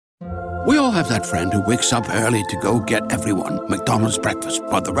We all have that friend who wakes up early to go get everyone McDonald's breakfast,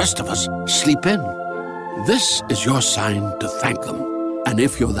 while the rest of us sleep in. This is your sign to thank them. And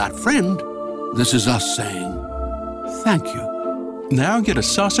if you're that friend, this is us saying thank you. Now get a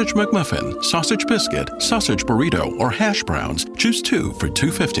sausage McMuffin, sausage biscuit, sausage burrito, or hash browns. Choose 2 for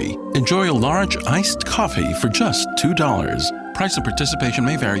 $2.50. Enjoy a large iced coffee for just $2. Price and participation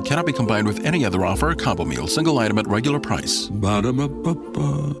may vary. Cannot be combined with any other offer or combo meal. Single item at regular price.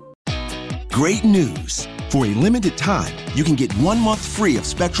 Ba-da-ba-ba-ba. Great news! For a limited time, you can get 1 month free of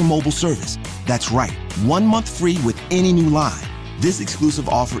Spectrum Mobile service. That's right, 1 month free with any new line. This exclusive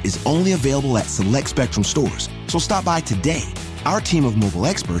offer is only available at select Spectrum stores, so stop by today. Our team of mobile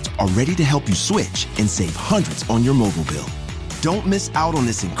experts are ready to help you switch and save hundreds on your mobile bill. Don't miss out on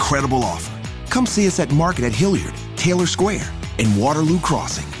this incredible offer. Come see us at Market at Hilliard, Taylor Square, and Waterloo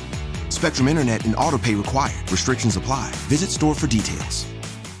Crossing. Spectrum Internet and autopay required. Restrictions apply. Visit store for details.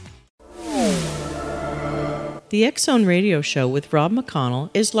 The X Zone Radio Show with Rob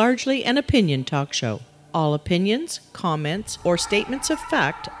McConnell is largely an opinion talk show. All opinions, comments, or statements of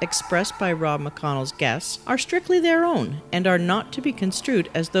fact expressed by Rob McConnell's guests are strictly their own and are not to be construed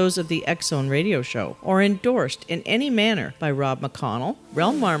as those of the X Zone Radio Show or endorsed in any manner by Rob McConnell,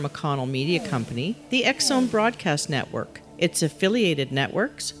 Relmar McConnell Media Company, the X Zone Broadcast Network, its affiliated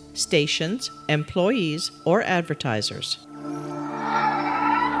networks, stations, employees, or advertisers.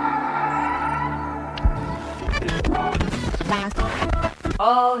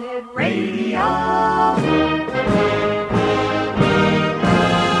 All Hit Radio.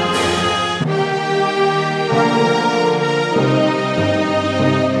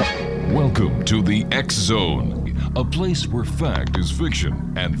 Welcome to the X Zone, a place where fact is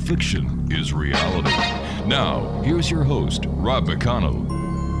fiction and fiction is reality. Now, here's your host, Rob McConnell.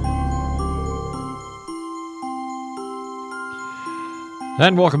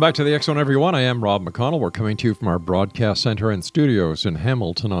 And welcome back to the X Zone, everyone. I am Rob McConnell. We're coming to you from our broadcast center and studios in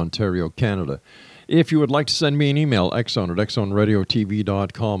Hamilton, Ontario, Canada. If you would like to send me an email, xzone at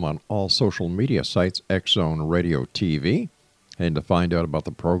xzoneradiotv.com, on all social media sites, Xzone Radio TV. And to find out about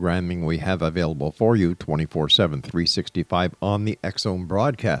the programming we have available for you 24/7, 365 on the X Zone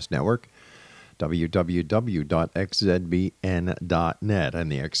Broadcast Network, www.xzbn.net.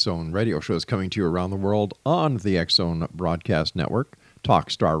 And the X Zone Radio Show is coming to you around the world on the X Zone Broadcast Network,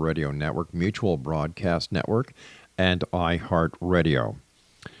 Talkstar Radio Network, Mutual Broadcast Network, and iHeartRadio.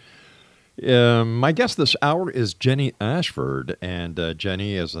 My guest this hour is Jenny Ashford, and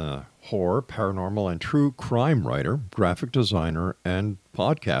Jenny is a horror, paranormal, and true crime writer, graphic designer, and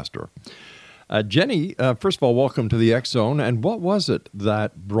podcaster. Jenny, first of all, welcome to the X Zone, and what was it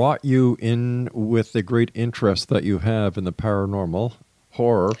that brought you in with the great interest that you have in the paranormal,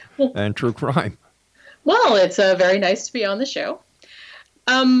 horror, and true crime? Well, it's very nice to be on the show.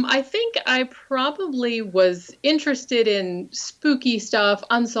 I think I probably was interested in spooky stuff,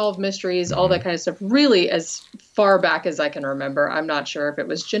 unsolved mysteries, all that kind of stuff, really as far back as I can remember. I'm not sure if it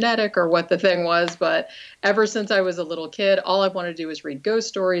was genetic or what the thing was, but ever since I was a little kid, all I wanted to do was read ghost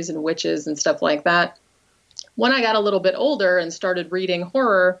stories and witches and stuff like that. When I got a little bit older and started reading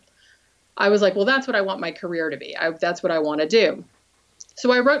horror, I was like, well, that's what I want my career to be. That's what I want to do.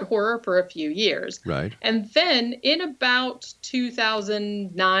 So I wrote horror for a few years. Right. And then in about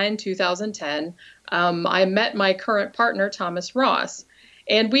 2009, 2010, I met my current partner, Thomas Ross.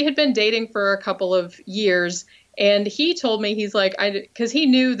 And we had been dating for a couple of years. And he told me, he's like, because he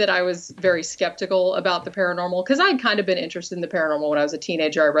knew that I was very skeptical about the paranormal, because I'd kind of been interested in the paranormal when I was a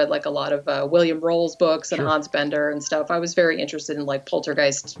teenager. I read like a lot of William Rolls books and Hans Bender and stuff. I was very interested in like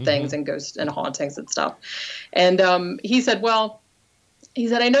poltergeist things and ghosts and hauntings and stuff. And he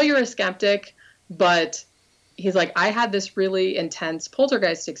said, I know you're a skeptic, but he's like, I had this really intense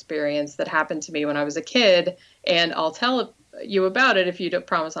poltergeist experience that happened to me when I was a kid, and I'll tell you about it if you don't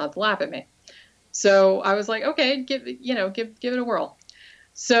promise not to laugh at me. So I was like, okay, give it a whirl.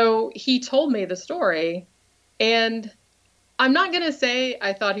 So he told me the story, and I'm not going to say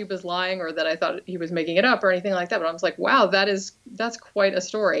I thought he was lying or that I thought he was making it up or anything like that, but I was like, wow, that's quite a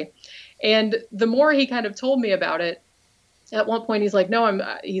story. And the more he kind of told me about it, at one point he's like,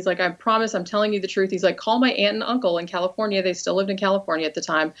 I promise I'm telling you the truth. He's like, call my aunt and uncle in California. They still lived in California at the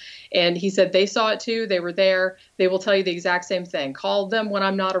time. And he said, they saw it too. They were there. They will tell you the exact same thing. Call them when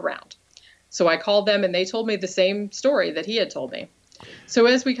I'm not around. So I called them, and they told me the same story that he had told me. So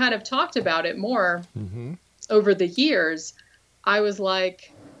as we kind of talked about it more over the years, I was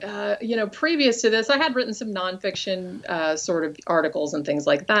like, previous to this, I had written some nonfiction sort of articles and things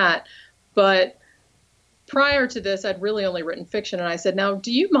like that. But prior to this, I'd really only written fiction. And I said, now, do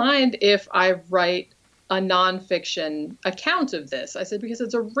you mind if I write a nonfiction account of this? I said, because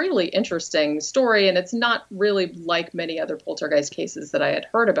it's a really interesting story, and it's not really like many other poltergeist cases that I had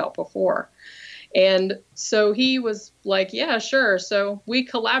heard about before. And so he was like, yeah, sure. So we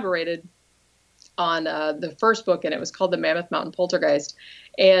collaborated on the first book, and it was called The Mammoth Mountain Poltergeist.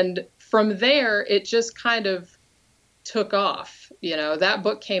 And from there, it just kind of took off. That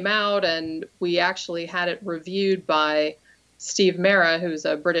book came out, and we actually had it reviewed by Steve Mera, who's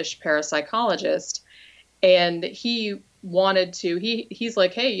a British parapsychologist. And he wanted to, he's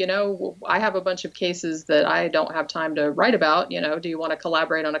like, hey, I have a bunch of cases that I don't have time to write about. Do you want to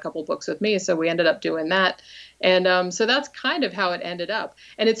collaborate on a couple books with me? So we ended up doing that. And so that's kind of how it ended up.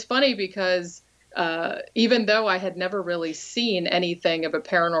 And it's funny because even though I had never really seen anything of a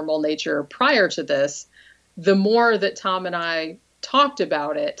paranormal nature prior to this, the more that Tom and I talked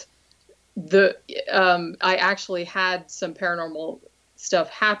about it, I actually had some paranormal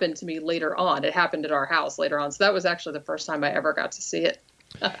stuff happen to me later on. It happened at our house later on. So that was actually the first time I ever got to see it.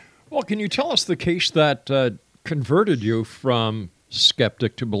 Well, can you tell us the case that converted you from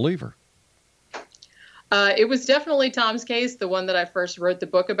skeptic to believer? It was definitely Tom's case, the one that I first wrote the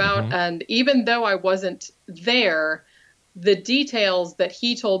book about. Mm-hmm. And even though I wasn't there, the details that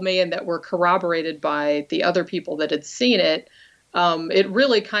he told me and that were corroborated by the other people that had seen it, it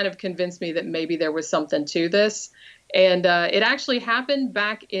really kind of convinced me that maybe there was something to this. And it actually happened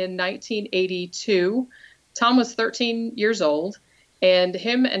back in 1982. Tom was 13 years old, and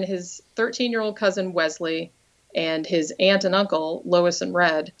him and his 13-year-old cousin Wesley and his aunt and uncle, Lois and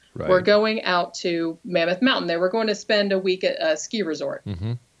Red, were going out to Mammoth Mountain. They were going to spend a week at a ski resort.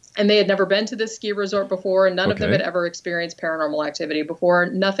 Mm-hmm. And they had never been to this ski resort before, and none of them had ever experienced paranormal activity before,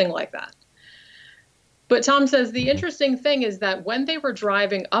 nothing like that. But Tom says the interesting thing is that when they were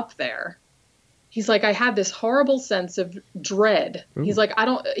driving up there, he's like, I had this horrible sense of dread. Ooh. He's like,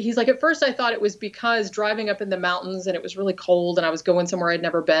 at first I thought it was because driving up in the mountains and it was really cold and I was going somewhere I'd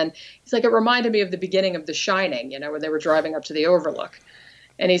never been. He's like, it reminded me of the beginning of The Shining, when they were driving up to the Overlook.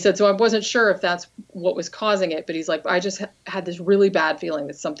 And he said, so I wasn't sure if that's what was causing it, but he's like, I just had this really bad feeling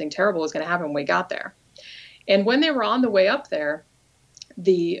that something terrible was going to happen when we got there. And when they were on the way up there,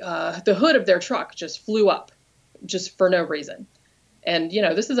 the hood of their truck just flew up, just for no reason. And,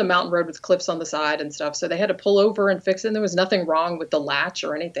 this is a mountain road with cliffs on the side and stuff. So they had to pull over and fix it. And there was nothing wrong with the latch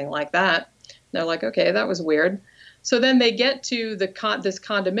or anything like that. And they're like, okay, that was weird. So then they get to this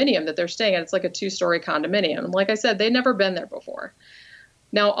condominium that they're staying at. It's like a 2-story condominium. And like I said, they'd never been there before.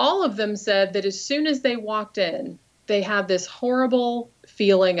 Now, all of them said that as soon as they walked in, they had this horrible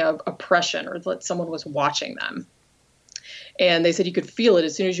feeling of oppression, or that someone was watching them. And they said you could feel it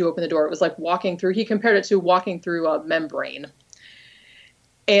as soon as you open the door. It was like walking through, he compared it to walking through a membrane.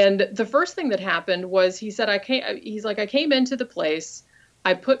 And the first thing that happened was, he said, I came into the place,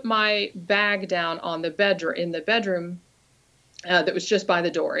 I put my bag down on the bedroom, in the bedroom that was just by the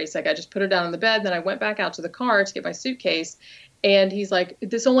door. He's like, I just put it down on the bed. Then I went back out to the car to get my suitcase. And he's like,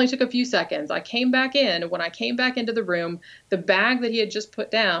 this only took a few seconds. I came back in. And when I came back into the room, the bag that he had just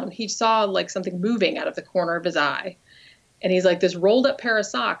put down, he saw like something moving out of the corner of his eye. And he's like, this rolled up pair of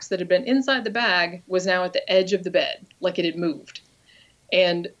socks that had been inside the bag was now at the edge of the bed, like it had moved.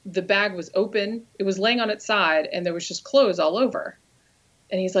 And the bag was open. It was laying on its side, and there was just clothes all over.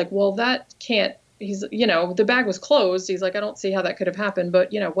 And he's like, well, that can't, the bag was closed. He's like, I don't see how that could have happened,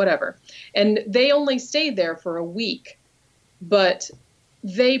 but, whatever. And they only stayed there for a week. But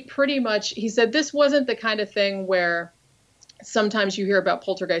they pretty much, he said, this wasn't the kind of thing where sometimes you hear about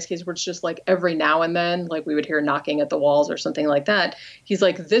poltergeist cases where it's just like every now and then, like we would hear knocking at the walls or something like that. He's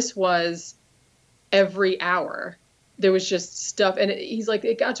like, this was every hour. There was just stuff. And he's like,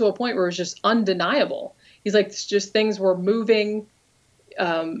 it got to a point where it was just undeniable. He's like, it's just things were moving,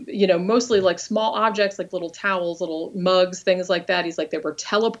 mostly like small objects, like little towels, little mugs, things like that. He's like, they were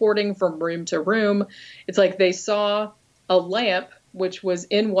teleporting from room to room. It's like they saw a lamp, which was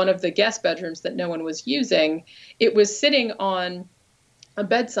in one of the guest bedrooms that no one was using. It was sitting on a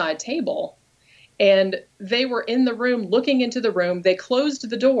bedside table, and they were in the room looking into the room. They closed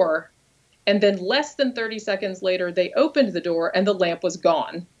the door, and then less than 30 seconds later, they opened the door and the lamp was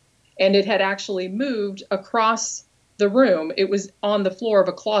gone. And it had actually moved across the room. It was on the floor of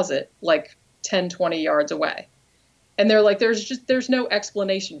a closet, like 10, 20 yards away. And they're like, there's no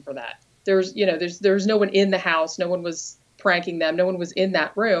explanation for that. There's no one in the house. No one was pranking them. No one was in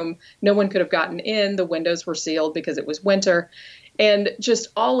that room. No one could have gotten in. The windows were sealed because it was winter, and just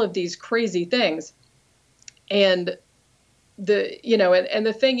all of these crazy things. And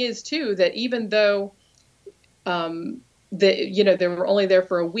the thing is too, that even though, they were only there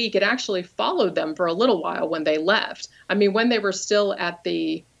for a week, it actually followed them for a little while when they left. I mean, when they were still at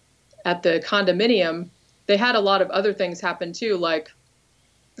the condominium, they had a lot of other things happen too. Like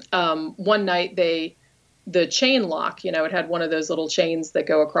one night the chain lock, it had one of those little chains that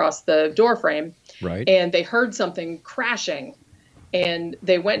go across the door frame. Right. And they heard something crashing, and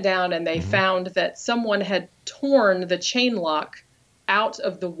they went down and they found that someone had torn the chain lock out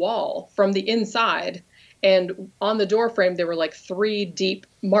of the wall from the inside. And on the door frame, there were like 3 deep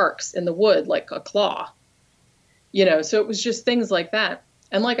marks in the wood, like a claw, so it was just things like that.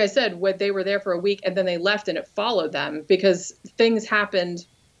 And like I said, they were there for a week and then they left, and it followed them because things happened.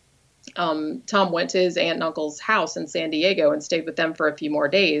 Tom went to his aunt and uncle's house in San Diego and stayed with them for a few more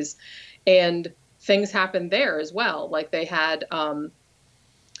days, and things happened there as well. Like they had Tom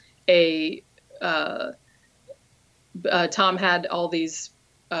had all these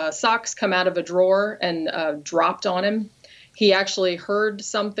socks come out of a drawer and dropped on him. He actually heard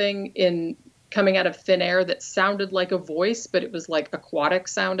something coming out of thin air that sounded like a voice, but it was like aquatic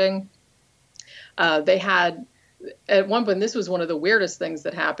sounding. They had at one point, this was one of the weirdest things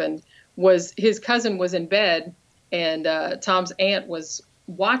that happened, was his cousin was in bed and Tom's aunt was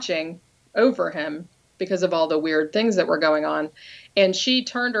watching over him because of all the weird things that were going on. And she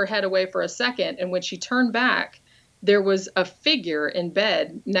turned her head away for a second. And when she turned back, there was a figure in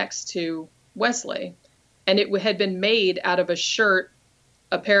bed next to Wesley. And it had been made out of a shirt,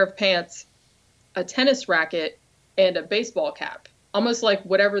 a pair of pants, a tennis racket, and a baseball cap. Almost like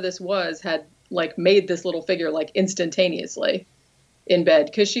whatever this was had like made this little figure like instantaneously in bed.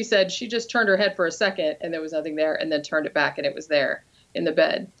 Because she said she just turned her head for a second and there was nothing there, and then turned it back and it was there in the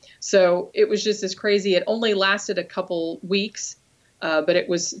bed. So it was just this crazy. It only lasted a couple weeks, but it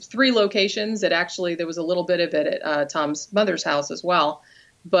was 3 locations. There was a little bit of it at Tom's mother's house as well.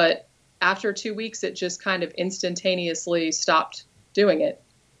 But after 2 weeks, it just kind of instantaneously stopped doing it.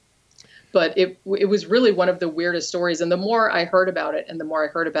 But it was really one of the weirdest stories. And the more I heard about it, and the more I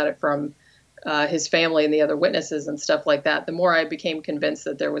heard about it from his family and the other witnesses and stuff like that, the more I became convinced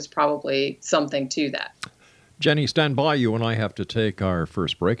that there was probably something to that. Jenny, stand by. You and I have to take our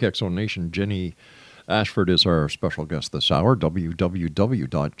first break. X-Zone Nation, Jenny Ashford is our special guest this hour.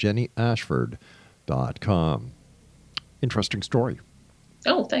 www.jennyashford.com. Interesting story.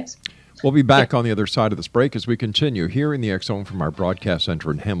 Oh, thanks. We'll be back on the other side of this break as we continue here in the X-Zone from our broadcast center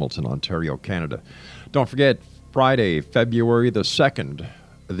in Hamilton, Ontario, Canada. Don't forget, Friday, February the 2nd,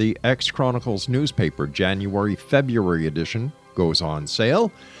 the X Chronicles newspaper, January-February edition, goes on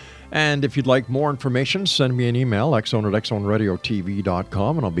sale. And if you'd like more information, send me an email,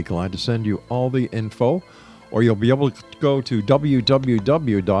 xzone@xzoneradiotv.com, and I'll be glad to send you all the info. Or you'll be able to go to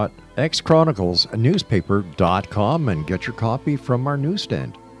www.xchroniclesnewspaper.com and get your copy from our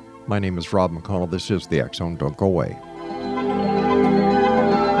newsstand. My name is Rob McConnell. This is the X-Zone. Don't go away.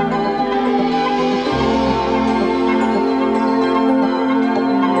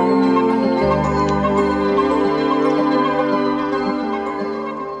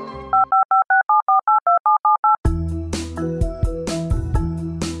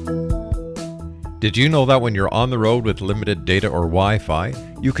 Did you know that when you're on the road with limited data or Wi-Fi,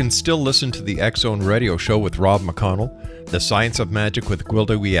 you can still listen to the X-Zone radio show with Rob McConnell, The Science of Magic with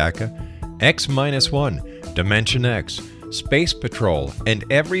Gwilda Wiyaka, X-1, Dimension X, Space Patrol, and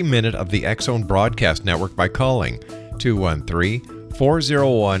every minute of the X-Zone broadcast network by calling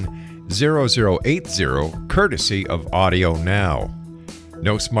 213-401-0080, courtesy of Audio Now.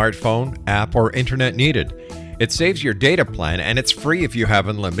 No smartphone, app, or internet needed. It saves your data plan, and it's free if you have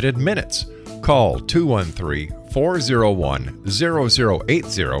unlimited minutes. Call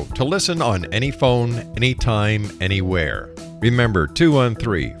 213-401-0080 to listen on any phone, anytime, anywhere. Remember,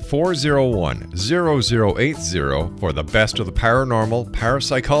 213-401-0080 for the best of the paranormal,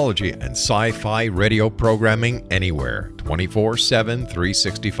 parapsychology, and sci-fi radio programming anywhere, 24/7,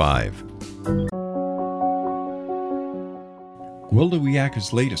 365. Gwilda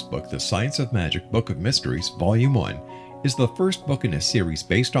Wiyaka's latest book, The Science of Magic, Book of Mysteries, Volume 1, is the first book in a series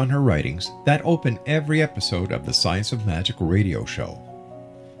based on her writings that open every episode of the Science of Magic radio show.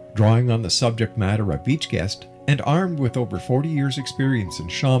 Drawing on the subject matter of each guest and armed with over 40 years' experience in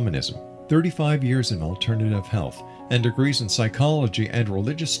shamanism, 35 years in alternative health, and degrees in psychology and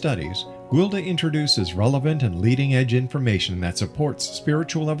religious studies, Gwilda introduces relevant and leading-edge information that supports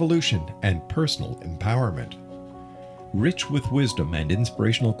spiritual evolution and personal empowerment. Rich with wisdom and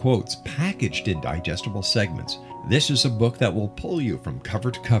inspirational quotes packaged in digestible segments, this is a book that will pull you from cover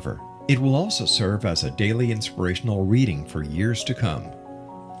to cover. It will also serve as a daily inspirational reading for years to come.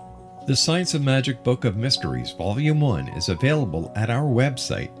 The Science of Magic Book of Mysteries, Volume 1 is available at our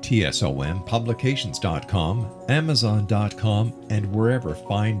website, tsompublications.com, amazon.com, and wherever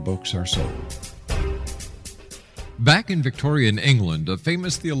fine books are sold. Back in Victorian England, a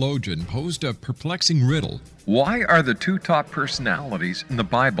famous theologian posed a perplexing riddle. Why are the two top personalities in the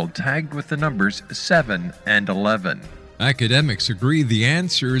Bible tagged with the numbers 7 and 11? Academics agree the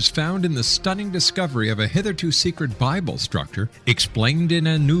answer is found in the stunning discovery of a hitherto secret Bible structure explained in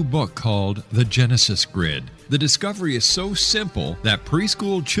a new book called The Genesis Grid. The discovery is so simple that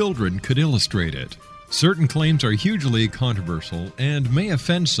preschool children could illustrate it. Certain claims are hugely controversial and may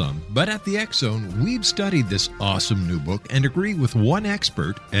offend some, but at the X Zone, we've studied this awesome new book and agree with one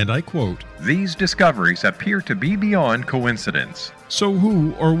expert, and I quote, "These discoveries appear to be beyond coincidence." So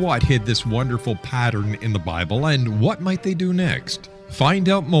who or what hid this wonderful pattern in the Bible, and what might they do next? Find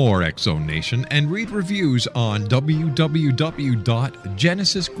out more, X Zone Nation, and read reviews on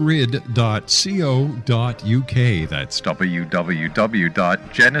www.genesisgrid.co.uk. That's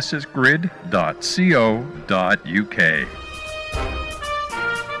www.genesisgrid.co.uk.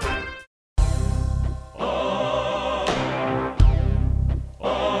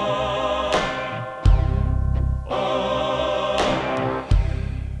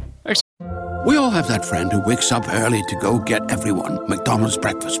 We all have that friend who wakes up early to go get everyone McDonald's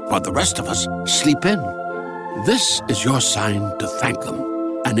breakfast, while the rest of us sleep in. This is your sign to thank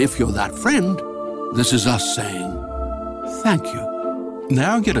them. And if you're that friend, this is us saying thank you.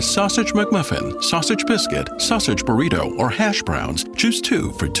 Now get a sausage McMuffin, sausage biscuit, sausage burrito, or hash browns. Choose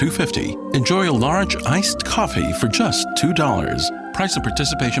 2 for $2.50. Enjoy a large iced coffee for just $2. Price and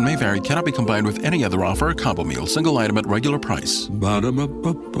participation may vary. Cannot be combined with any other offer or combo meal. Single item at regular price.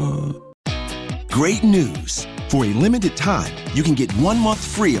 Ba-da-ba-ba-ba. Great news! For a limited time, you can get 1 month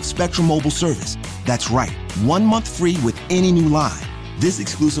free of Spectrum Mobile service. That's right, 1 month free with any new line. This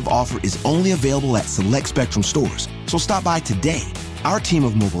exclusive offer is only available at select Spectrum stores, so stop by today. Our team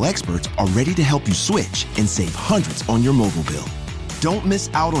of mobile experts are ready to help you switch and save hundreds on your mobile bill. Don't miss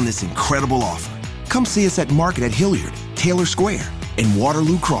out on this incredible offer. Come see us at Market at Hilliard, Taylor Square, and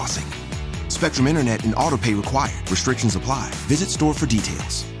Waterloo Crossing. Spectrum Internet and autopay required. Restrictions apply. Visit store for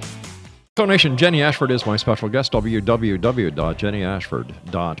details. Nation, Jenny Ashford is my special guest,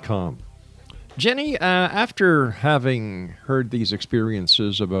 www.jennyashford.com. Jenny, after having heard these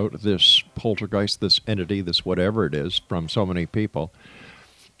experiences about this poltergeist, this entity, this whatever it is, from so many people,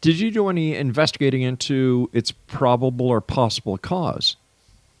 did you do any investigating into its probable or possible cause?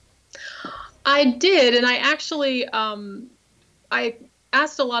 I did, and I actually, I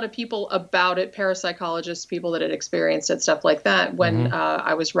asked a lot of people about it, parapsychologists, people that had experienced it, stuff like that, when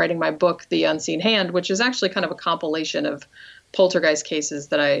I was writing my book, The Unseen Hand, which is actually kind of a compilation of poltergeist cases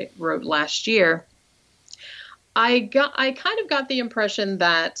that I wrote last year. I kind of got the impression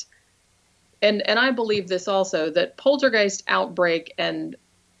that, and I believe this also, that poltergeist outbreak and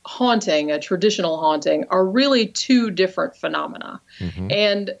haunting, a traditional haunting, are really two different phenomena.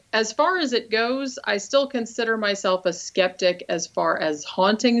 And as far as it goes, I still consider myself a skeptic as far as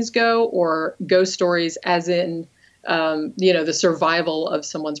hauntings go, or ghost stories as in, the survival of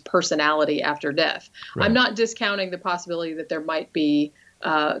someone's personality after death. Right. I'm not discounting the possibility that there might be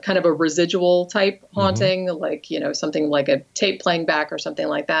kind of a residual type haunting, like, something like a tape playing back or something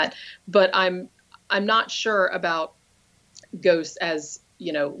like that. But I'm not sure about ghosts as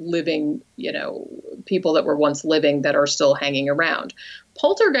living, people that were once living that are still hanging around.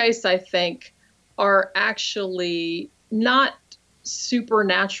 Poltergeists, I think, are actually not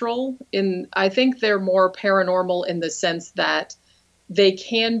supernatural. I think they're more paranormal in the sense that they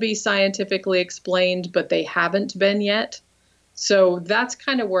can be scientifically explained, but they haven't been yet. So that's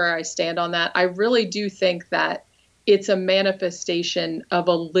kind of where I stand on that. I really do think that it's a manifestation of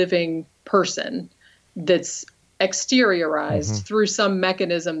a living person that's exteriorized through some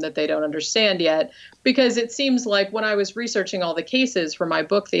mechanism that they don't understand yet. Because it seems like when I was researching all the cases for my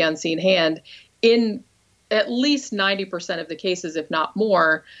book, The Unseen Hand, in at least 90% of the cases, if not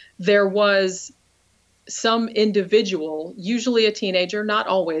more, there was some individual, usually a teenager, not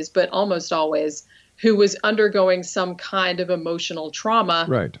always, but almost always, who was undergoing some kind of emotional trauma.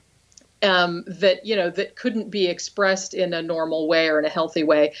 Right. That couldn't be expressed in a normal way or in a healthy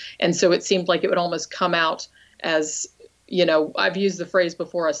way. And so it seemed like it would almost come out as, I've used the phrase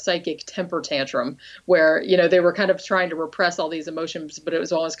before, a psychic temper tantrum, where, they were kind of trying to repress all these emotions, but it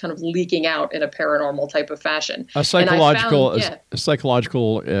was always kind of leaking out in a paranormal type of fashion. A psychological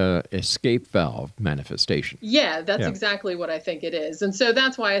escape valve manifestation. Yeah, that's exactly what I think it is. And so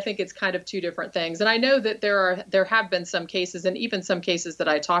that's why I think it's kind of two different things. And I know that there have been some cases, and even some cases that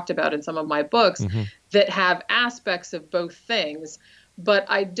I talked about in some of my books, that have aspects of both things, but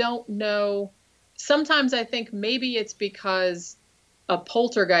I don't know. Sometimes I think maybe it's because a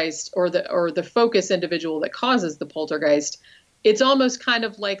poltergeist or the focus individual that causes the poltergeist, it's almost kind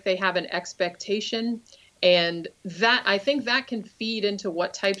of like they have an expectation, And that, I think that can feed into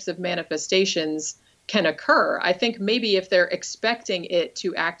what types of manifestations can occur. I think maybe if they're expecting it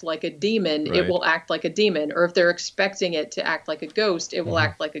to act like a demon, Right. it will act like a demon. Or if they're expecting it to act like a ghost, it will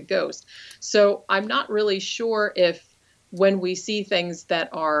act like a ghost. So I'm not really sure if when we see things that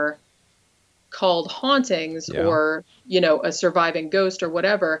are called hauntings or, a surviving ghost or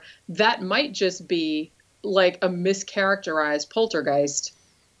whatever, that might just be like a mischaracterized poltergeist,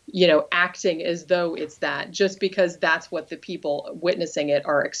 acting as though it's that, just because that's what the people witnessing it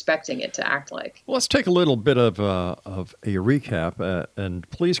are expecting it to act like. Well, let's take a little bit of a recap, and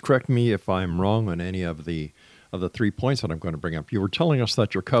please correct me if I'm wrong on any of the 3 points that I'm going to bring up. You were telling us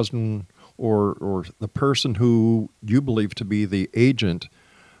that your cousin or the person who you believe to be the agent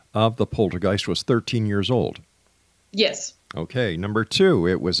of the poltergeist was 13 years old. Yes. Okay. Number 2,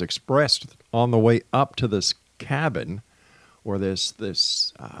 it was expressed on the way up to this cabin or this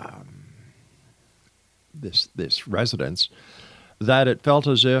residence that it felt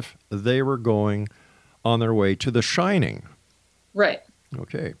as if they were going on their way to The Shining. Right.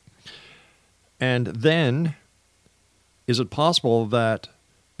 Okay. And then, is it possible that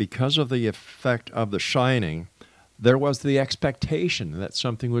because of the effect of The Shining, there was the expectation that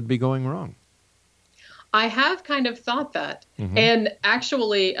something would be going wrong? I have kind of thought that. And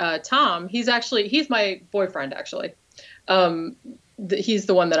actually, Tom, he's my boyfriend, actually. He's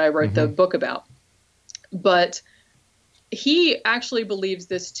the one that I wrote the book about. But he actually believes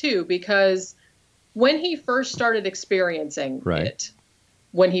this too, because when he first started experiencing it,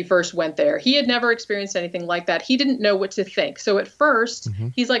 when he first went there, he had never experienced anything like that. He didn't know what to think. So at first,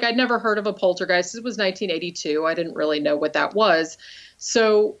 he's like, I'd never heard of a poltergeist. It was 1982. I didn't really know what that was.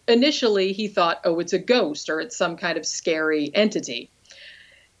 So initially he thought, oh, it's a ghost or it's some kind of scary entity.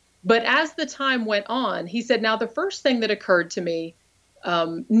 But as the time went on, he said, now the first thing that occurred to me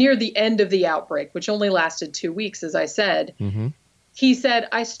near the end of the outbreak, which only lasted 2 weeks, as I said, he said,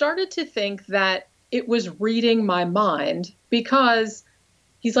 I started to think that it was reading my mind, because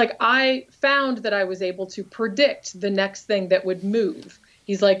he's like, I found that I was able to predict the next thing that would move.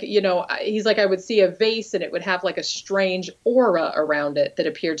 He's like, I would see a vase and it would have like a strange aura around it that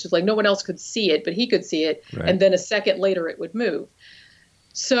appeared to, like, no one else could see it, but he could see it. Right. And then a second later it would move.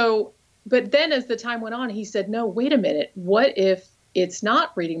 So, but then as the time went on, he said, no, wait a minute. What if it's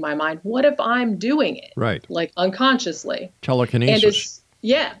not reading my mind? What if I'm doing it? Right. Like unconsciously. Telekinesis.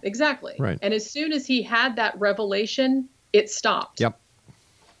 Yeah, exactly. Right. And as soon as he had that revelation, it stopped. Yep.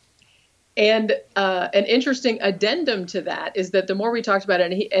 And an interesting addendum to that is that the more we talked about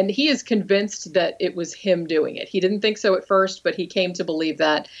it, and he is convinced that it was him doing it. He didn't think so at first, but he came to believe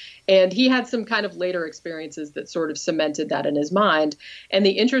that. And he had some kind of later experiences that sort of cemented that in his mind. And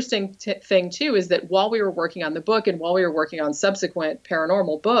the interesting thing, too, is that while we were working on the book and while we were working on subsequent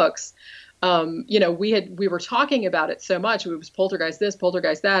paranormal books, we were talking about it so much. It was poltergeist this,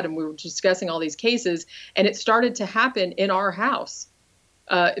 poltergeist that, and we were discussing all these cases. And it started to happen in our house.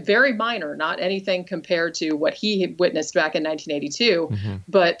 Very minor, not anything compared to what he had witnessed back in 1982,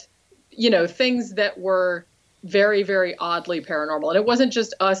 but, things that were very, very oddly paranormal. And it wasn't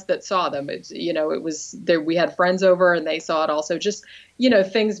just us that saw them. It was there. We had friends over and they saw it also. Just,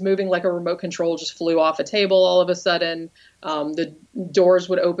 things moving like a remote control just flew off a table all of a sudden. The doors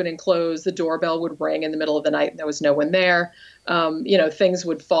would open and close. The doorbell would ring in the middle of the night and there was no one there. Things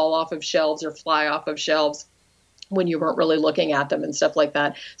would fall off of shelves or fly off of shelves when you weren't really looking at them and stuff like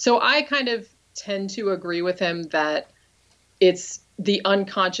that. So I kind of tend to agree with him that it's the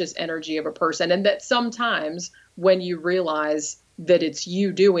unconscious energy of a person, and that sometimes when you realize that it's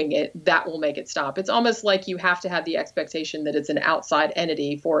you doing it, that will make it stop. It's almost like you have to have the expectation that it's an outside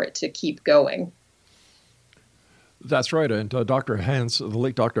entity for it to keep going. That's right. And the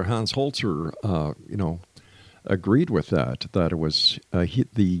late Dr. Hans Holzer, agreed with that it was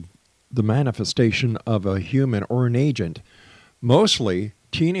the manifestation of a human or an agent, mostly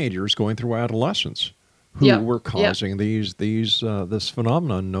teenagers going through adolescence, who were causing this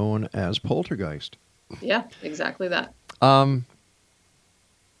phenomenon known as poltergeist. Yeah, exactly that.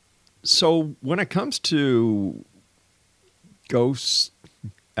 So when it comes to ghosts,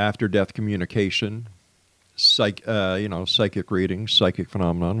 after-death communication, psychic readings, psychic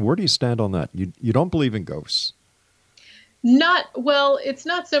phenomenon, where do you stand on that? You don't believe in ghosts? It's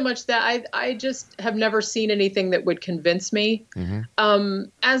not so much that I just have never seen anything that would convince me.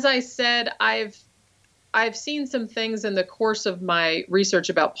 As I said, I've seen some things in the course of my research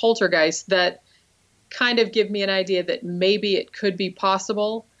about poltergeist that kind of give me an idea that maybe it could be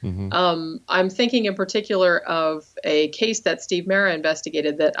possible. I'm thinking in particular of a case that Steve Mera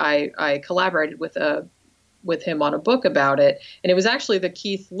investigated that I collaborated with a with him on a book about it. And it was actually the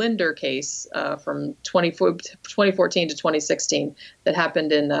Keith Linder case from 2014 to 2016 that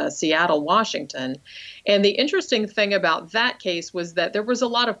happened in Seattle, Washington. And the interesting thing about that case was that there was a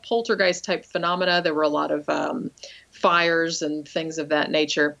lot of poltergeist type phenomena. There were a lot of fires and things of that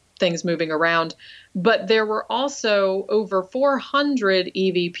nature, things moving around. But there were also over 400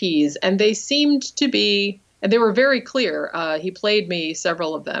 EVPs, and they seemed to be, and they were very clear. He played me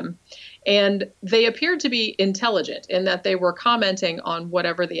several of them. And they appeared to be intelligent in that they were commenting on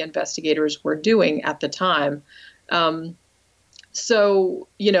whatever the investigators were doing at the time. So,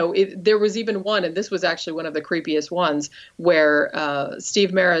 there was even one, and this was actually one of the creepiest ones, where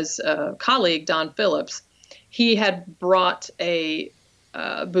Steve Mara's colleague, Don Phillips, he had brought a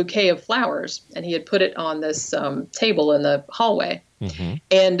bouquet of flowers, and he had put it on this table in the hallway. Mm-hmm.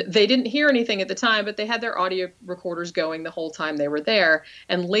 And they didn't hear anything at the time, but they had their audio recorders going the whole time they were there.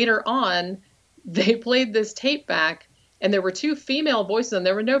 And later on, they played this tape back, and there were 2 female voices, and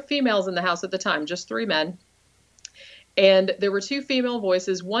there were no females in the house at the time, just 3 men. And there were 2 female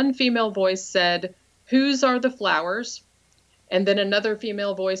voices. One female voice said, "Whose are the flowers?" And then another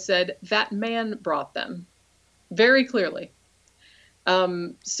female voice said, "That man brought them," very clearly.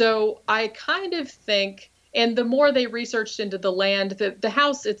 So I kind of think, and the more they researched into the land, the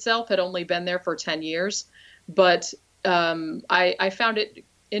house itself had only been there for 10 years, but I found it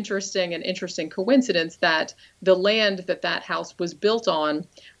interesting coincidence that the land that house was built on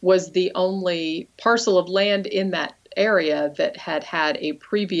was the only parcel of land in that area that had a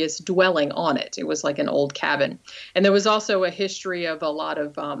previous dwelling on it. It was like an old cabin. And there was also a history of a lot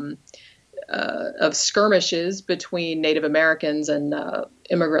of skirmishes between Native Americans and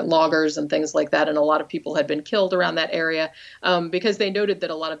immigrant loggers and things like that. And a lot of people had been killed around that area because they noted that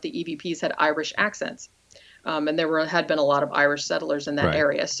a lot of the EVPs had Irish accents. And there had been a lot of Irish settlers in that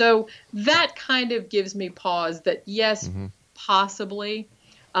area. So that kind of gives me pause that, yes, possibly.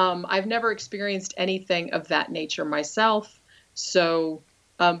 I've never experienced anything of that nature myself. So,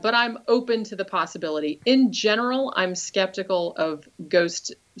 but I'm open to the possibility. In general, I'm skeptical of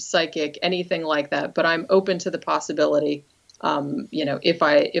ghost, psychic, anything like that. But I'm open to the possibility, if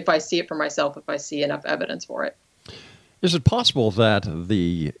I see it for myself, if I see enough evidence for it. Is it possible that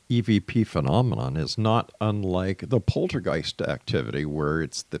the EVP phenomenon is not unlike the poltergeist activity, where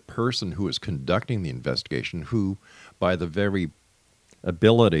it's the person who is conducting the investigation who, by the very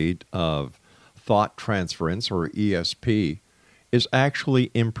ability of thought transference, or ESP, is actually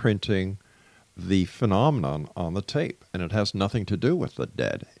imprinting the phenomenon on the tape, and it has nothing to do with the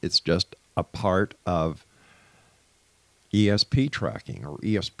dead. It's just a part of ESP tracking or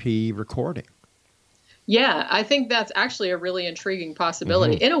ESP recording. Yeah, I think that's actually a really intriguing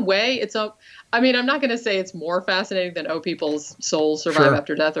possibility. In a way, I'm not going to say it's more fascinating than, people's souls survive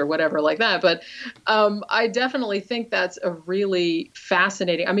after death or whatever like that. But I definitely think that's a really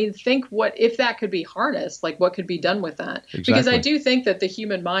fascinating. Think what if that could be harnessed, like what could be done with that? Exactly. Because I do think that the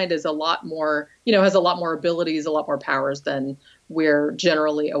human mind is a lot more, has a lot more abilities, a lot more powers than we're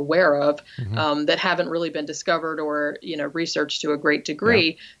generally aware of, that haven't really been discovered or, researched to a great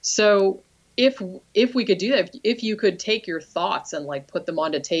degree. Yeah. So if we could do that, if you could take your thoughts and like put them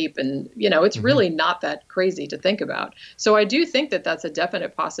onto tape, and it's really not that crazy to think about. So I do think that that's a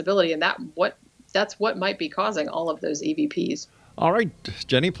definite possibility, and that's what might be causing all of those EVPs. All right,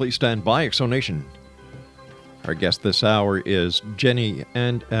 Jenny, please stand by. Exonation. Our guest this hour is Jenny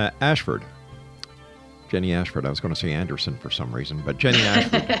and Ashford. Jenny Ashford. I was going to say Anderson for some reason, but Jenny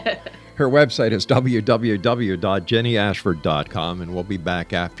Ashford. Her website is www.jennyashford.com, and we'll be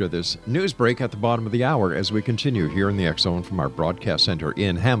back after this news break at the bottom of the hour as we continue here in the X Zone from our broadcast center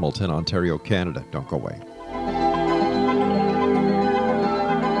in Hamilton, Ontario, Canada. Don't go away.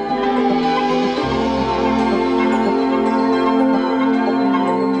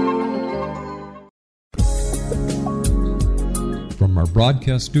 From our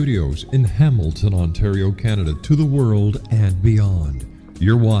broadcast studios in Hamilton, Ontario, Canada, to the world and beyond,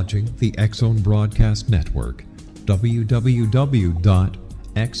 you're watching the X Zone Broadcast Network, www.xzbn.net.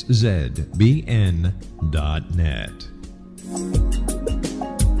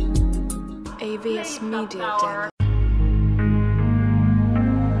 AVS Media Den.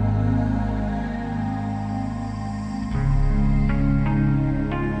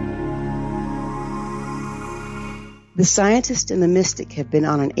 The scientist and the mystic have been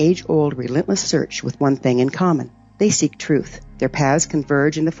on an age-old, relentless search with one thing in common. They seek truth. Their paths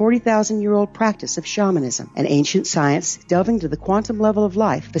converge in the 40,000-year-old practice of shamanism, an ancient science delving to the quantum level of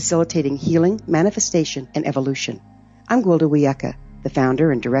life, facilitating healing, manifestation, and evolution. I'm Gwilda Wiyaka, the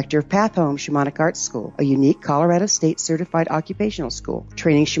founder and director of Path Home Shamanic Arts School, a unique Colorado State certified occupational school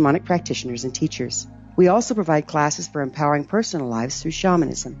training shamanic practitioners and teachers. We also provide classes for empowering personal lives through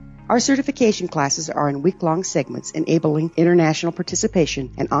shamanism. Our certification classes are in week-long segments enabling international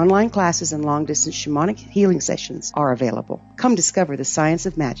participation, and online classes and long-distance shamanic healing sessions are available. Come discover the science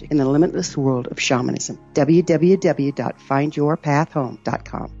of magic in the limitless world of shamanism.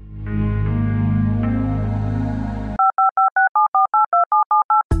 www.findyourpathhome.com.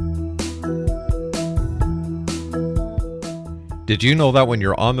 Did you know that when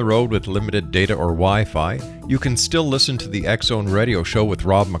you're on the road with limited data or Wi-Fi, you can still listen to the X-Zone Radio Show with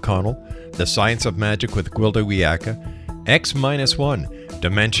Rob McConnell, The Science of Magic with Gwilda Wiyaka, X-1,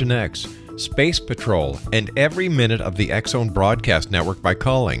 Dimension X, Space Patrol, and every minute of the X-Zone broadcast network by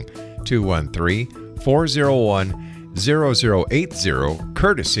calling 213-401-0080,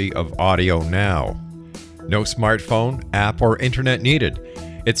 courtesy of Audio Now. No smartphone, app, or internet needed.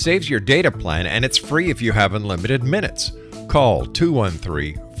 It saves your data plan, and it's free if you have unlimited minutes. Call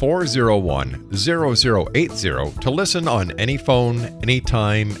 213-401-0080 to listen on any phone,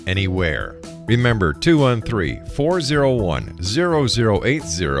 anytime, anywhere. Remember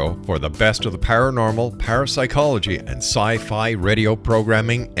 213-401-0080 for the best of the paranormal, parapsychology, and sci-fi radio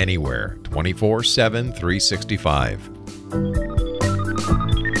programming anywhere, 24/7, 365.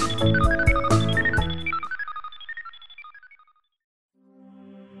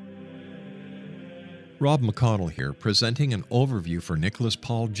 Rob McConnell here, presenting an overview for Nicholas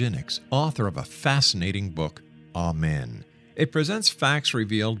Paul Jennings, author of a fascinating book, Amen. It presents facts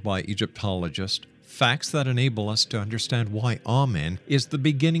revealed by Egyptologists, facts that enable us to understand why Amen is the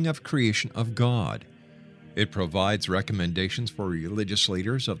beginning of creation of God. It provides recommendations for religious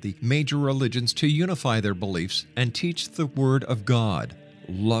leaders of the major religions to unify their beliefs and teach the Word of God.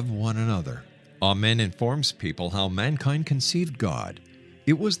 Love one another. Amen informs people how mankind conceived God.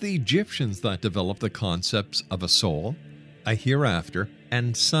 It was the Egyptians that developed the concepts of a soul, a hereafter,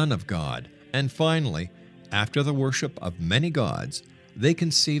 and Son of God. And finally, after the worship of many gods, they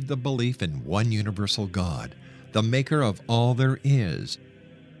conceived the belief in one universal God, the maker of all there is.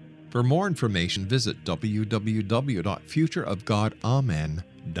 For more information, visit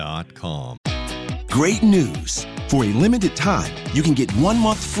www.futureofgodamen.com. Great news! For a limited time, you can get 1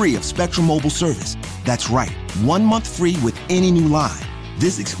 month free of Spectrum Mobile service. That's right, 1 month free with any new line.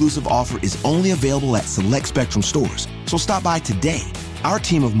 This exclusive offer is only available at select Spectrum stores, so stop by today. Our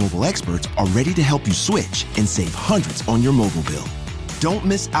team of mobile experts are ready to help you switch and save hundreds on your mobile bill. Don't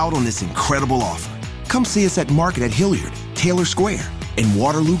miss out on this incredible offer. Come see us at Market at Hilliard, Taylor Square, and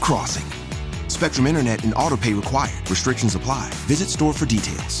Waterloo Crossing. Spectrum Internet and autopay required. Restrictions apply. Visit store for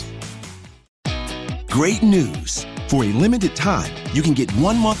details. Great news! For a limited time, you can get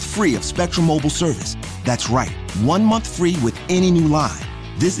 1 month free of Spectrum Mobile service. That's right, 1 month free with any new line.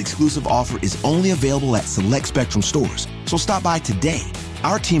 This exclusive offer is only available at select Spectrum stores, so stop by today.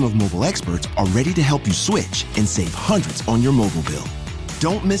 Our team of mobile experts are ready to help you switch and save hundreds on your mobile bill.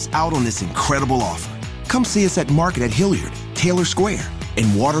 Don't miss out on this incredible offer. Come see us at Market at Hilliard, Taylor Square,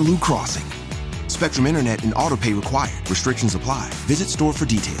 and Waterloo Crossing. Spectrum Internet and autopay required. Restrictions apply. Visit store for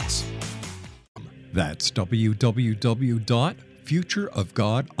details. That's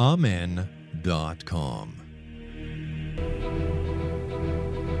www.futureofgodamen.com.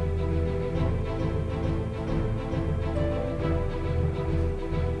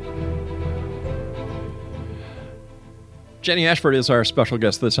 Jenny Ashford is our special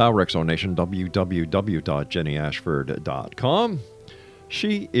guest this hour, X-Zone Nation, www.jennyashford.com.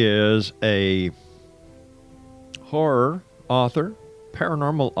 She is a horror author,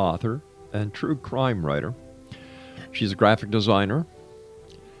 paranormal author, and true crime writer. She's a graphic designer,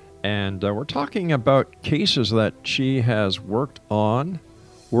 and we're talking about cases that she has worked on,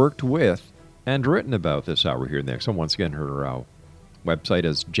 worked with, and written about this hour here next. So once again, her website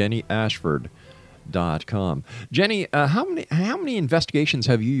is jennyashford.com. Jenny, how many investigations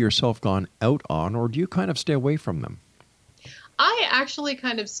have you yourself gone out on, or do you kind of stay away from them? I actually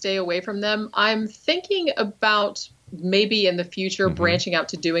kind of stay away from them. I'm thinking about maybe in the future branching out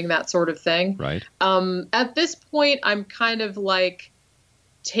to doing that sort of thing. Right. At this point, I'm kind of like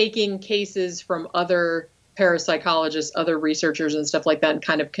taking cases from other parapsychologists, other researchers and stuff like that, and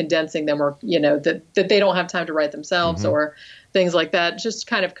kind of condensing them, or, you know, that they don't have time to write themselves or things like that, just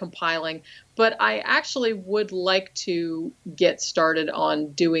kind of compiling. But I actually would like to get started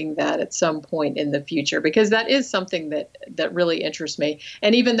on doing that at some point in the future, because that is something that really interests me.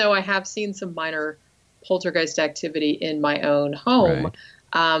 And even though I have seen some minor poltergeist activity in my own home, right,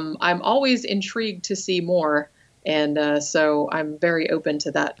 I'm always intrigued to see more. And so I'm very open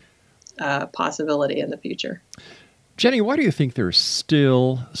to that possibility in the future. Jenny, why do you think there's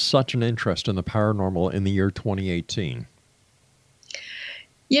still such an interest in the paranormal in the year 2018?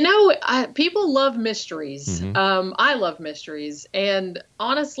 People love mysteries. Mm-hmm. I love mysteries. And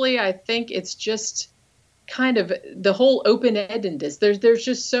honestly, I think it's just kind of the whole open-endedness. There's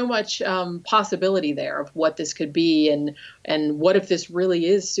just so much possibility there of what this could be, and what if this really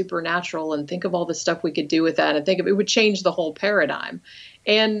is supernatural, and think of all the stuff we could do with that, and think of it would change the whole paradigm.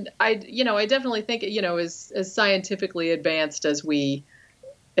 And I definitely think, as scientifically advanced as we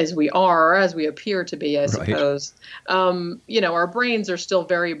are, or as we appear to be, I suppose, our brains are still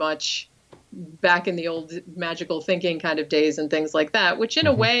very much back in the old magical thinking kind of days and things like that, which in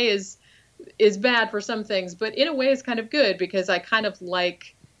a way is bad for some things, but in a way is kind of good, because I kind of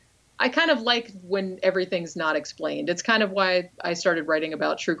like when everything's not explained. It's kind of why I started writing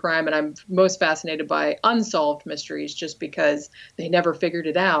about true crime, and I'm most fascinated by unsolved mysteries, just because they never figured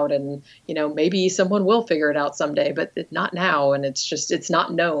it out. And, maybe someone will figure it out someday, but not now. And it's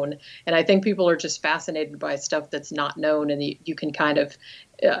not known. And I think people are just fascinated by stuff that's not known, and you can kind of,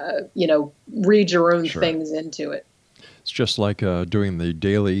 read your own things into it. It's just like doing the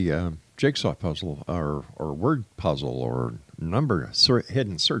daily jigsaw puzzle or word puzzle or number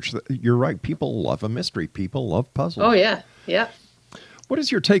hidden search. You're right. People love a mystery. People love puzzles. Oh, yeah. Yeah. What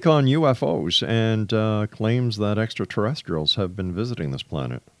is your take on UFOs and claims that extraterrestrials have been visiting this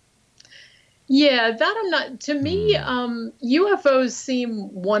planet? Yeah, that I'm not. To me, UFOs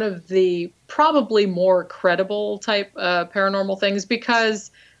seem one of the probably more credible type paranormal things, because,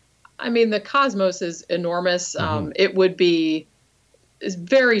 the cosmos is enormous. It would be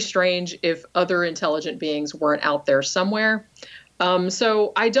very strange if other intelligent beings weren't out there somewhere.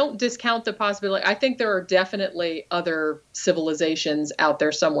 So I don't discount the possibility. I think there are definitely other civilizations out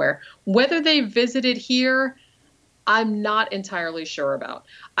there somewhere. Whether they visited here, I'm not entirely sure about.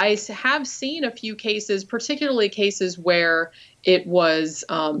 I have seen a few cases, particularly cases where it was,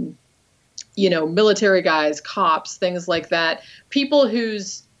 military guys, cops, things like that, people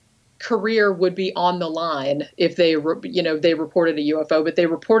whose career would be on the line if they reported a UFO, but they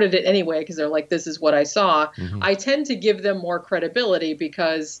reported it anyway because they're like, this is what I saw. I tend to give them more credibility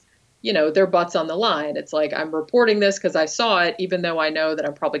because, their butt's on the line. It's like, I'm reporting this because I saw it, even though I know that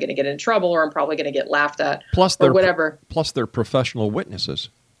I'm probably going to get in trouble, or I'm probably going to get laughed at, or whatever. Plus they're professional witnesses.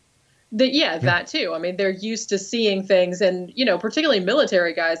 That too. They're used to seeing things, and, particularly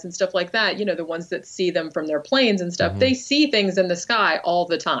military guys and stuff like that, the ones that see them from their planes and stuff, they see things in the sky all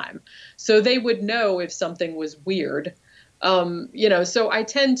the time. So they would know if something was weird. So I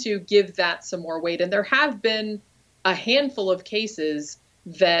tend to give that some more weight. And there have been a handful of cases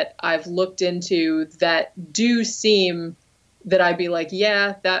that I've looked into that do seem that I'd be like,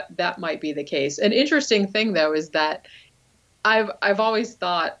 yeah, that might be the case. An interesting thing, though, is that I've always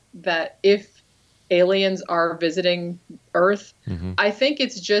thought that if aliens are visiting Earth, I think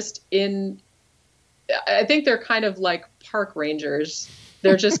it's just I think they're kind of like park rangers.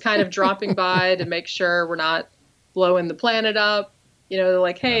 They're just kind of dropping by to make sure we're not blowing the planet up. They're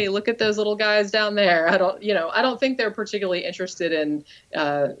like, hey, look at those little guys down there. I don't think they're particularly interested in,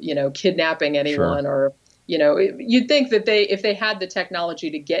 kidnapping anyone, or, you'd think that if they had the technology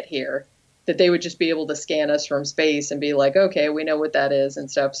to get here, that they would just be able to scan us from space and be like, okay, we know what that is and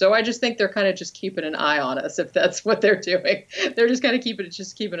stuff. So I just think they're kind of just keeping an eye on us, if that's what they're doing. They're just kind of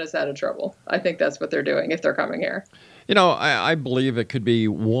keeping us out of trouble. I think that's what they're doing if they're coming here. I believe it could be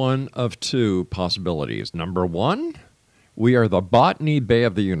one of two possibilities. Number one, we are the Botany Bay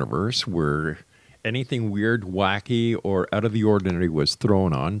of the universe, where anything weird, wacky, or out of the ordinary was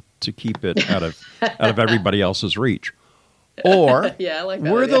thrown on to keep it out of everybody else's reach. Or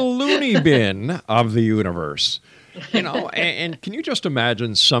we're the loony bin of the universe. And can you just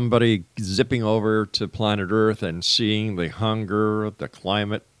imagine somebody zipping over to planet Earth and seeing the hunger, the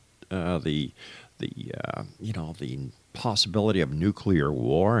climate, the possibility of nuclear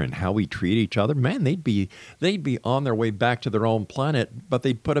war and how we treat each other? Man, they'd be on their way back to their own planet, but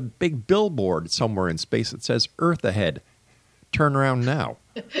they'd put a big billboard somewhere in space that says "Earth ahead. Turn around now."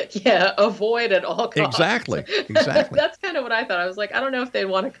 Yeah, avoid at all costs. Exactly. That's kind of what I thought. I was like, I don't know if they'd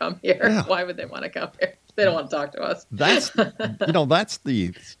want to come here. Yeah. Why would they want to come here? They don't want to talk to us. That's the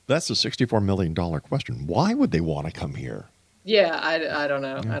 $64 million question. Why would they want to come here? Yeah, I don't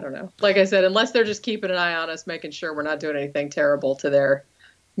know. Yeah. I don't know. Like I said, unless they're just keeping an eye on us, making sure we're not doing anything terrible to their.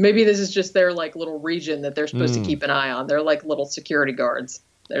 Maybe this is just their little region that they're supposed to keep an eye on. They're like little security guards.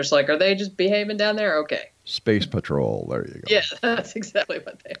 They're just like, are they just behaving down there? Okay. Space Patrol. There you go. Yeah, that's exactly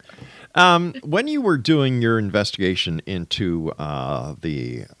what they are. When you were doing your investigation into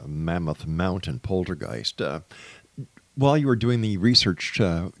the Mammoth Mountain poltergeist, while you were doing the research,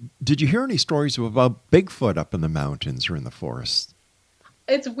 did you hear any stories about Bigfoot up in the mountains or in the forests?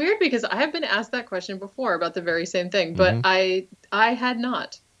 It's weird because I have been asked that question before about the very same thing, but I had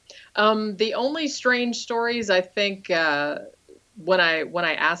not. The only strange stories, I think, when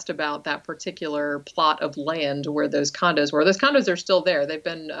I asked about that particular plot of land where those condos are still there. They've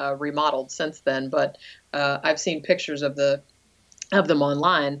been remodeled since then, but I've seen pictures of them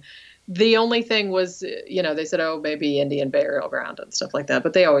online. The only thing was, they said, oh, maybe Indian burial ground and stuff like that.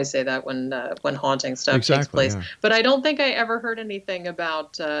 But they always say that when haunting stuff takes place. Yeah. But I don't think I ever heard anything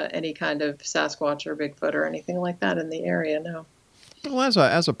about any kind of Sasquatch or Bigfoot or anything like that in the area, no. Well,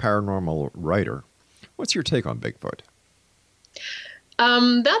 as a paranormal writer, what's your take on Bigfoot?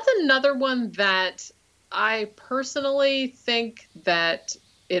 That's another one that I personally think that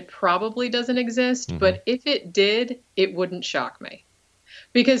it probably doesn't exist. But if it did, it wouldn't shock me.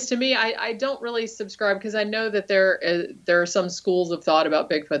 Because to me, I don't really subscribe, because I know that there are some schools of thought about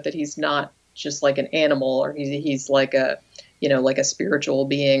Bigfoot that he's not just like an animal, or he's like a spiritual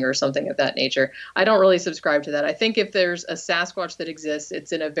being or something of that nature. I don't really subscribe to that. I think if there's a Sasquatch that exists,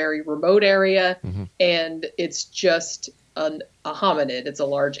 it's in a very remote area, and it's just a hominid. It's a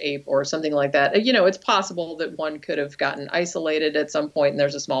large ape or something like that. It's possible that one could have gotten isolated at some point and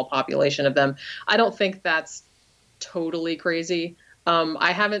there's a small population of them. I don't think that's totally crazy.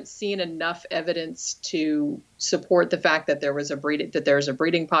 I haven't seen enough evidence to support the fact that there's a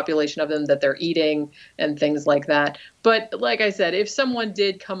breeding population of them that they're eating and things like that. But like I said, if someone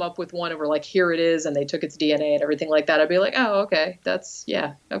did come up with one over like, here it is, and they took its DNA and everything like that, I'd be like, oh, okay,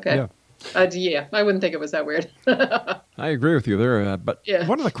 okay. Yeah. I wouldn't think it was that weird. I agree with you there. But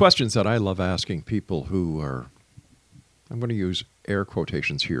one of the questions that I love asking people who are, I'm going to use air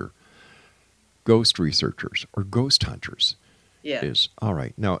quotations here, ghost researchers or ghost hunters, is, all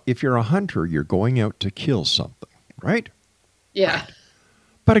right, now, if you're a hunter, you're going out to kill something, right? Yeah. Right.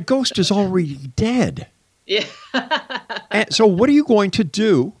 But a ghost is already dead. Yeah. And so what are you going to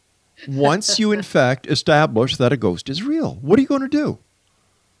do once you, in fact, establish that a ghost is real? What are you going to do?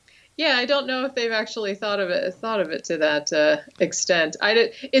 Yeah, I don't know if they've actually thought of it to that extent.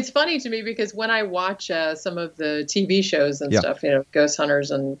 It's funny to me because when I watch some of the TV shows and stuff, Ghost Hunters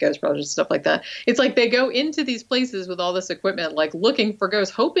and Ghost Brothers and stuff like that, it's like they go into these places with all this equipment, like looking for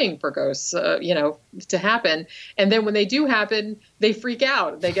ghosts, hoping for ghosts, to happen. And then when they do happen, they freak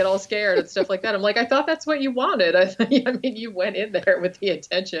out. They get all scared and stuff like that. I'm like, I thought that's what you wanted. I mean, you went in there with the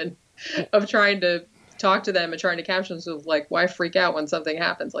intention of trying to talk to them and trying to capture them. So like, why freak out when something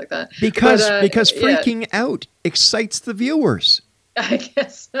happens like that? Because freaking out excites the viewers. I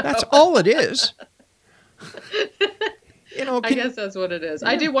guess so. That's all it is. I guess that's what it is. Yeah.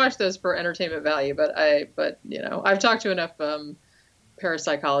 I do watch those for entertainment value, but I've talked to enough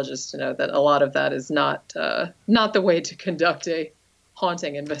parapsychologists to know that a lot of that is not the way to conduct a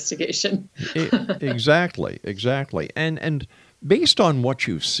haunting investigation. Exactly. And based on what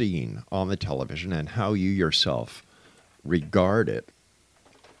you've seen on the television and how you yourself regard it,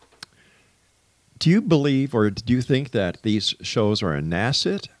 do you believe or do you think that these shows are an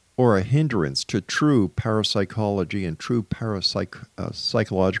asset or a hindrance to true parapsychology and true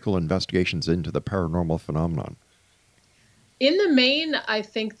psychological investigations into the paranormal phenomenon? In the main, I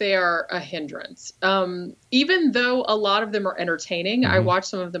think they are a hindrance. Even though a lot of them are entertaining, I watch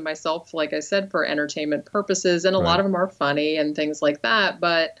some of them myself, like I said, for entertainment purposes, and a lot of them are funny and things like that.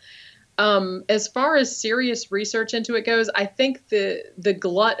 But as far as serious research into it goes, I think the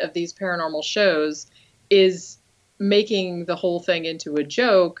glut of these paranormal shows is making the whole thing into a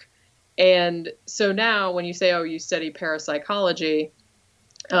joke. And so now when you say, oh, you study parapsychology,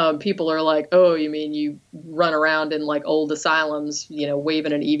 people are like, oh, you mean you run around in like old asylums,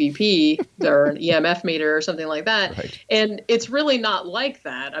 waving an EVP or an EMF meter or something like that. Right. And it's really not like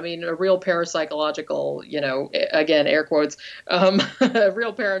that. I mean, a real parapsychological, again, air quotes, a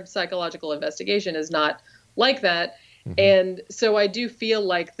real parapsychological investigation is not like that. Mm-hmm. And so I do feel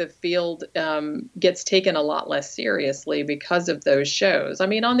like the field gets taken a lot less seriously because of those shows. I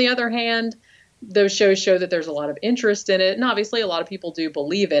mean, on the other hand, those shows show that there's a lot of interest in it. And obviously a lot of people do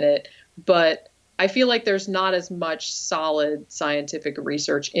believe in it, but I feel like there's not as much solid scientific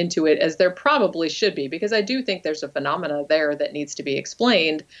research into it as there probably should be, because I do think there's a phenomena there that needs to be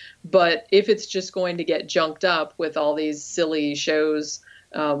explained. But if it's just going to get junked up with all these silly shows,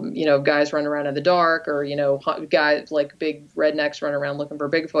 guys running around in the dark, or, guys like big rednecks running around looking for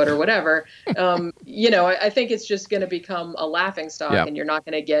Bigfoot or whatever, I think it's just going to become a laughingstock, and you're not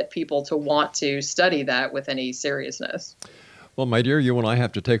going to get people to want to study that with any seriousness. Well, my dear, you and I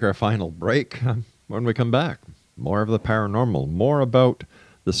have to take our final break. When we come back, more of the paranormal, more about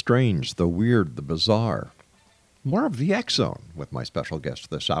the strange, the weird, the bizarre, more of the X Zone with my special guest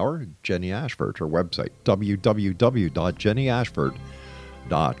this hour, Jenny Ashford. Her website, www.jennyashford.com.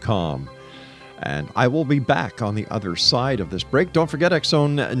 xzgf.com. And I will be back on the other side of this break. Don't forget,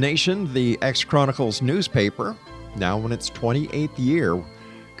 X-Zone Nation, the X Chronicles newspaper, now in its 28th year,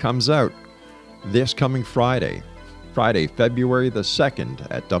 comes out this coming Friday, February the 2nd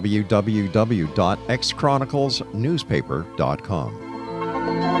at www.xchroniclesnewspaper.com.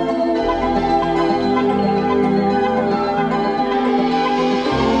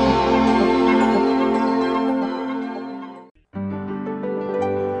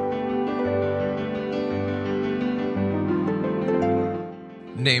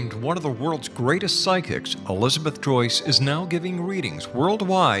 Named one of the world's greatest psychics, Elizabeth Joyce is now giving readings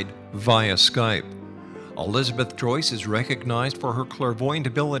worldwide via Skype. Elizabeth Joyce is recognized for her clairvoyant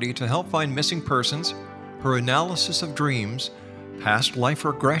ability to help find missing persons, her analysis of dreams, past life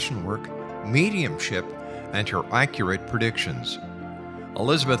regression work, mediumship, and her accurate predictions.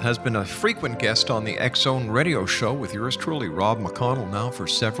 Elizabeth has been a frequent guest on the X-Zone radio show with yours truly, Rob McConnell, now for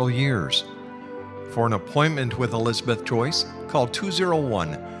several years. For an appointment with Elizabeth Joyce, call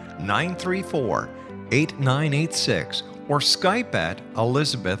 201-934-8986 or Skype at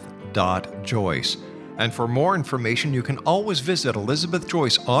elizabeth.joyce. And for more information, you can always visit Elizabeth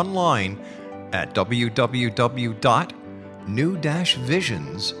Joyce online at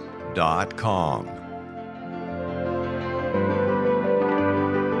www.new-visions.com.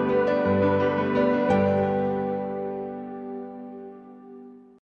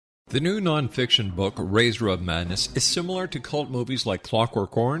 The new nonfiction book, Razor of Madness, is similar to cult movies like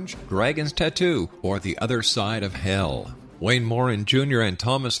Clockwork Orange, Dragon's Tattoo, or The Other Side of Hell. Wayne Morin Jr. and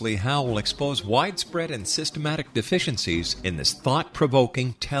Thomas Lee Howe will expose widespread and systematic deficiencies in this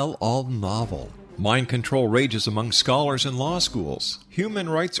thought-provoking tell-all novel. Mind control rages among scholars in law schools. Human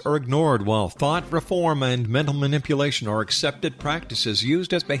rights are ignored while thought reform and mental manipulation are accepted practices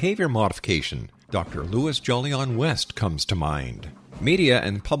used as behavior modification. Dr. Louis Jolyon West comes to mind. Media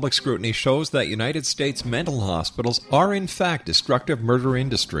and public scrutiny shows that United States mental hospitals are in fact destructive murder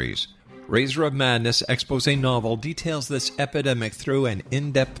industries. Razor of Madness exposé novel details this epidemic through an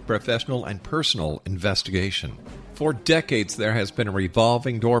in-depth professional and personal investigation. For decades, there has been a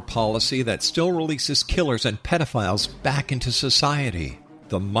revolving door policy that still releases killers and pedophiles back into society.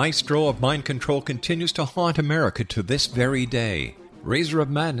 The maestro of mind control continues to haunt America to this very day. Razor of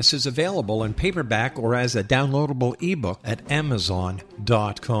Madness is available in paperback or as a downloadable ebook at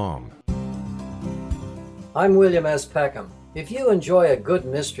Amazon.com. I'm William S. Peckham. If you enjoy a good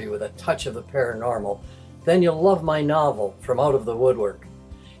mystery with a touch of the paranormal, then you'll love my novel, From Out of the Woodwork.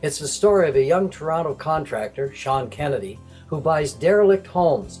 It's the story of a young Toronto contractor, Sean Kennedy, who buys derelict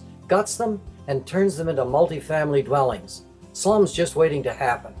homes, guts them, and turns them into multifamily dwellings. Slums just waiting to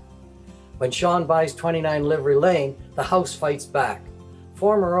happen. When Sean buys 29 Livery Lane, the house fights back.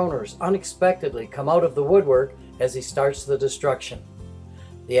 Former owners unexpectedly come out of the woodwork as he starts the destruction.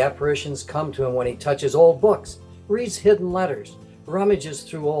 The apparitions come to him when he touches old books, reads hidden letters, rummages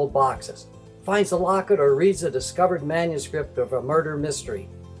through old boxes, finds a locket, or reads a discovered manuscript of a murder mystery.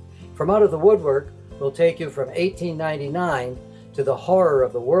 From Out of the Woodwork will take you from 1899 to the horror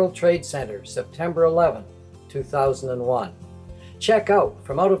of the World Trade Center, September 11, 2001. Check out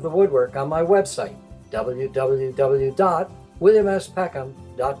From Out of the Woodwork on my website,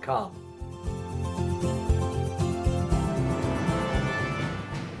 www.williamspeckham.com.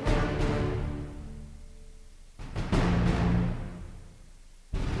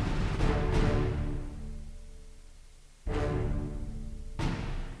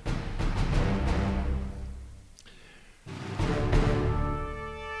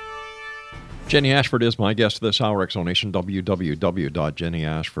 Jenny Ashford is my guest this hour, Exonation,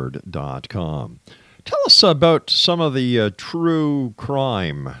 www.jennyashford.com. Tell us about some of the true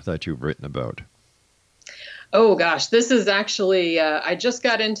crime that you've written about. Oh, gosh, this is actually, I just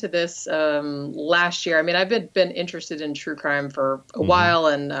got into this last year. I mean, I've been interested in true crime for a while,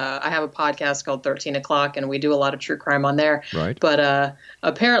 and I have a podcast called 13 O'Clock, and we do a lot of true crime on there. Right. But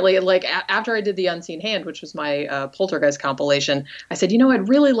apparently, like, after I did The Unseen Hand, which was my Poltergeist compilation, I said, I'd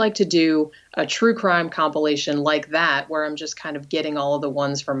really like to do a true crime compilation like that, where I'm just kind of getting all of the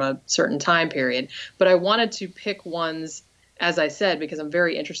ones from a certain time period. But I wanted to pick ones, as I said, because I'm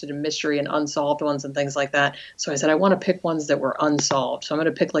very interested in mystery and unsolved ones and things like that. So I said, I want to pick ones that were unsolved. So I'm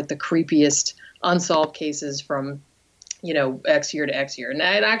going to pick like the creepiest unsolved cases from, X year to X year. And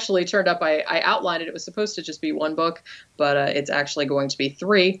it actually turned up, I outlined it. It was supposed to just be one book, but it's actually going to be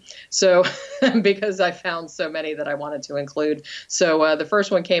 3. So because I found so many that I wanted to include. So the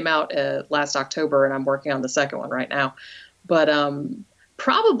first one came out last October, and I'm working on the second one right now. But there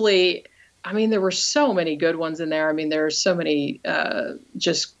were so many good ones in there. I mean, there are so many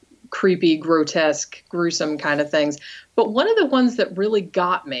just creepy, grotesque, gruesome kind of things. But one of the ones that really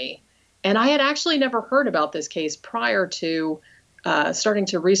got me, and I had actually never heard about this case prior to starting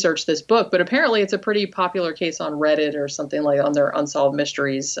to research this book, but apparently it's a pretty popular case on Reddit or something, like on their Unsolved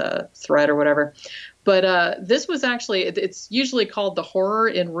Mysteries thread or whatever. But this was actually, it's usually called The Horror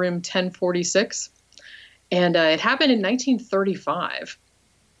in Room 1046. And it happened in 1935.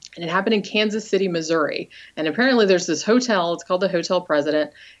 And it happened in Kansas City, Missouri. And apparently there's this hotel, it's called the Hotel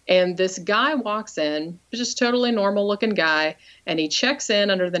President. And this guy walks in, just totally normal looking guy. And he checks in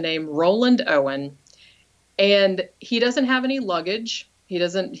under the name Roland Owen. And he doesn't have any luggage.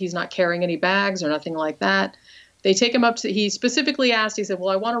 He's not carrying any bags or nothing like that. They take him up to, he specifically asked, he said, well,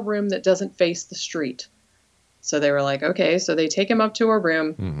 I want a room that doesn't face the street. So they were like, okay. So they take him up to a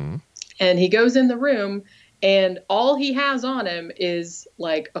room and he goes in the room and all he has on him is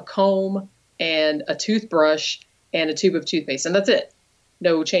like a comb and a toothbrush and a tube of toothpaste. And that's it.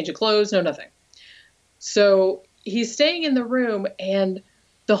 No change of clothes, no nothing. So he's staying in the room, and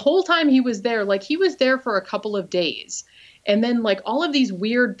the whole time he was there, like he was there for a couple of days. And then like all of these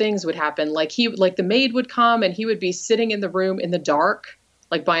weird things would happen. Like the maid would come and he would be sitting in the room in the dark,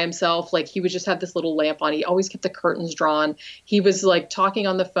 like by himself. Like he would just have this little lamp on. He always kept the curtains drawn. He was like talking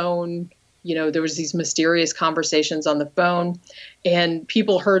on the phone. You know, there was these mysterious conversations on the phone, and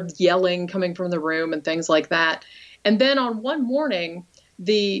people heard yelling coming from the room and things like that. And then on one morning,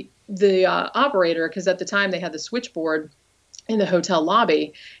 the operator, because at the time they had the switchboard in the hotel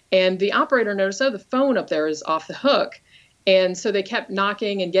lobby, and the operator noticed, oh, the phone up there is off the hook. And so they kept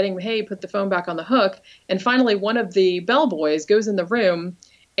knocking and getting, hey, put the phone back on the hook. And finally, one of the bellboys goes in the room,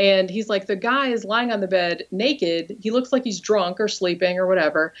 and he's like, the guy is lying on the bed naked. He looks like he's drunk or sleeping or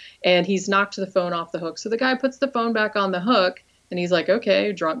whatever. And he's knocked the phone off the hook. So the guy puts the phone back on the hook, and he's like,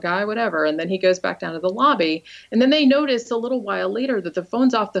 okay, drunk guy, whatever. And then he goes back down to the lobby. And then they notice a little while later that the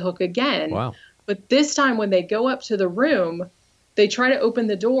phone's off the hook again. Wow. But this time when they go up to the room, they try to open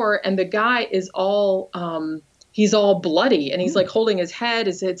the door, and the guy is all, he's all bloody, and he's like holding his head,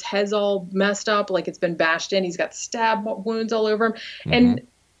 his head's all messed up, like it's been bashed in. He's got stab wounds all over him.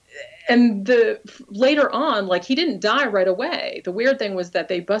 And later on, like he didn't die right away. The weird thing was that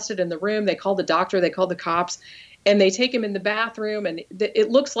they busted in the room. They called the doctor, they called the cops, and they take him in the bathroom, and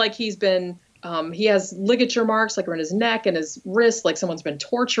it looks like he's been, he has ligature marks like around his neck and his wrist, like someone's been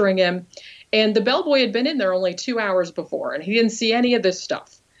torturing him. And the bellboy had been in there only 2 hours before, and he didn't see any of this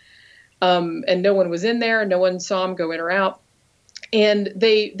stuff. And no one was in there. No one saw him go in or out. And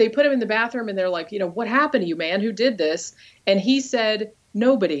they put him in the bathroom, and they're like, you know, what happened to you, man? Who did this? And he said,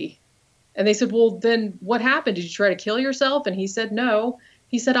 nobody. And they said, well, then what happened? Did you try to kill yourself? And he said, no.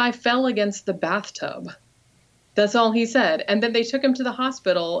 He said, I fell against the bathtub. That's all he said. And then they took him to the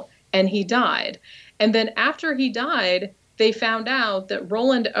hospital, and he died. And then after he died, they found out that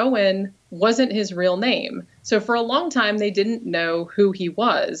Roland Owen wasn't his real name. So for a long time, they didn't know who he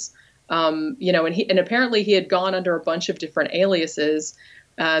was. You know, and apparently he had gone under a bunch of different aliases.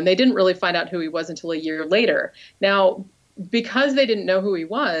 And they didn't really find out who he was until a year later. Now, because they didn't know who he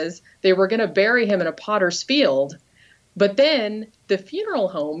was, they were going to bury him in a potter's field. But then the funeral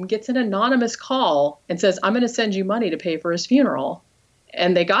home gets an anonymous call and says, I'm going to send you money to pay for his funeral.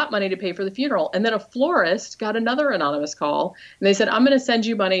 And they got money to pay for the funeral. And then a florist got another anonymous call, and they said, I'm going to send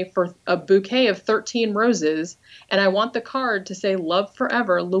you money for a bouquet of 13 roses. And I want the card to say, love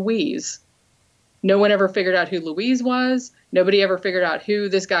forever, Louise. No one ever figured out who Louise was. Nobody ever figured out who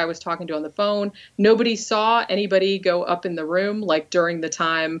this guy was talking to on the phone. Nobody saw anybody go up in the room, like during the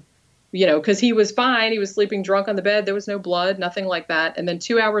time, you know, because he was fine. He was sleeping drunk on the bed. There was no blood, nothing like that. And then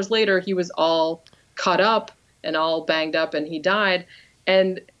 2 hours later, he was all cut up and all banged up, and he died.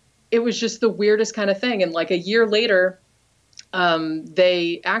 And it was just the weirdest kind of thing. And like a year later,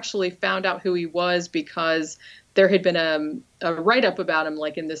 they actually found out who he was because there had been a write-up about him,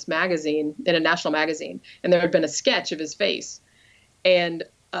 like in this magazine, in a national magazine, and there had been a sketch of his face. And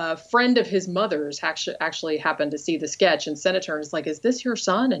a friend of his mother's actually happened to see the sketch and sent it to her and was like, is this your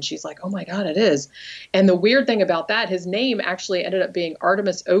son? And she's like, oh my God, it is. And the weird thing about that, his name actually ended up being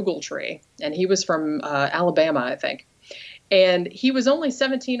Artemis Ogletree, and he was from Alabama, I think. And he was only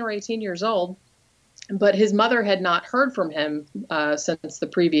 17 or 18 years old, but his mother had not heard from him since the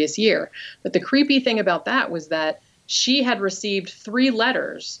previous year. But the creepy thing about that was that she had received 3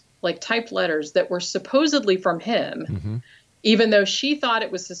 letters, like typed letters, that were supposedly from him, even though she thought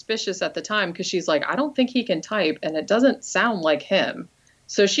it was suspicious at the time, because she's like, I don't think he can type, and it doesn't sound like him.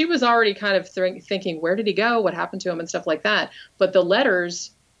 So she was already kind of thinking, where did he go? What happened to him and stuff like that. But the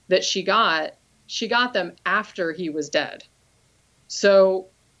letters that she got them after he was dead. So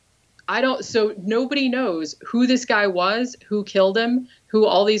So nobody knows who this guy was, who killed him, who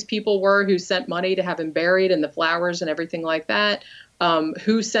all these people were who sent money to have him buried and the flowers and everything like that,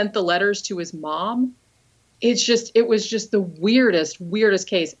 who sent the letters to his mom. It was just the weirdest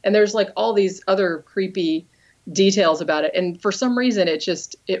case. And there's like all these other creepy details about it. And for some reason, it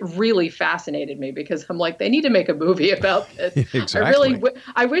really fascinated me because I'm like, they need to make a movie about this. Exactly.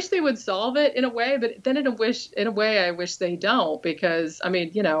 I wish they would solve it in a way, but then in a way, I wish they don't, because I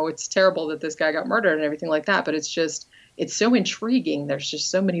mean, it's terrible that this guy got murdered and everything like that, but it's so intriguing. There's just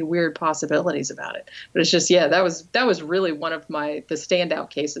so many weird possibilities about it. But it's just, that was really one of the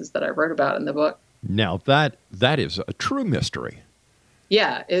standout cases that I wrote about in the book. Now that is a true mystery.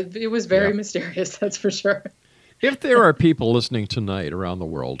 Yeah, it was very mysterious, that's for sure. If there are people listening tonight around the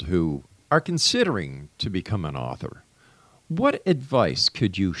world who are considering to become an author, what advice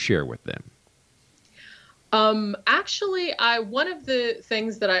could you share with them? Actually, one of the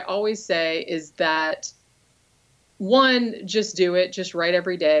things that I always say is that, one, just do it, just write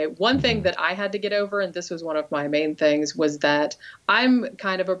every day. One thing that I had to get over, and this was one of my main things, was that I'm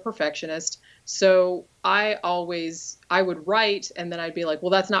kind of a perfectionist. So I would write and then I'd be like,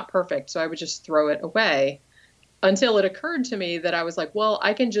 well, that's not perfect. So I would just throw it away. Until it occurred to me that I was like, well,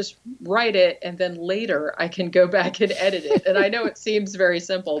 I can just write it and then later I can go back and edit it. And I know it seems very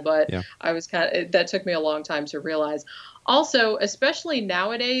simple, but that took me a long time to realize. Also, especially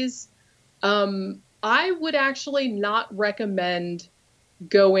nowadays, I would actually not recommend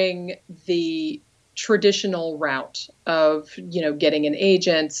going the traditional route of, getting an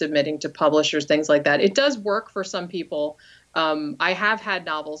agent, submitting to publishers, things like that. It does work for some people. I have had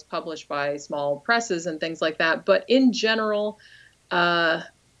novels published by small presses and things like that. But in general, I'm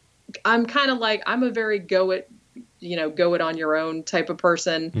kind of like, I'm a very go it on your own type of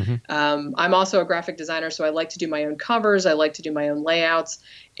person. Mm-hmm. I'm also a graphic designer, so I like to do my own covers. I like to do my own layouts.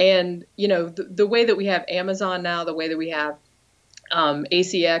 And, the way that we have Amazon now, the way that we have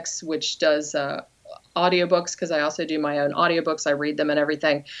ACX, which does audiobooks, because I also do my own audiobooks. I read them and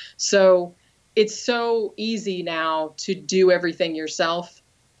everything. So it's so easy now to do everything yourself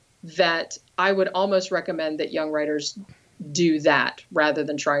that I would almost recommend that young writers do that rather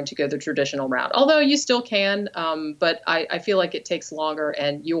than trying to go the traditional route. Although you still can, but I feel like it takes longer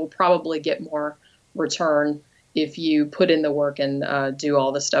and you will probably get more return if you put in the work and do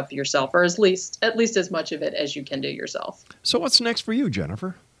all the stuff yourself, or at least as much of it as you can do yourself. So what's next for you,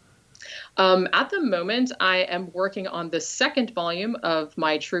 Jennifer? At the moment, I am working on the second volume of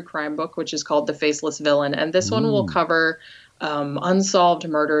my true crime book, which is called The Faceless Villain. And this one will cover unsolved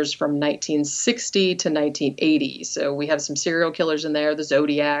murders from 1960 to 1980. So we have some serial killers in there, the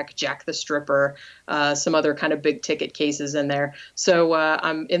Zodiac, Jack the Stripper, some other kind of big ticket cases in there. So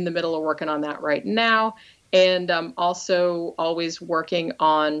I'm in the middle of working on that right now. And I'm also always working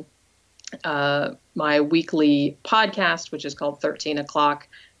on my weekly podcast, which is called 13 O'Clock.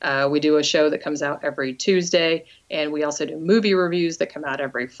 We do a show that comes out every Tuesday, and we also do movie reviews that come out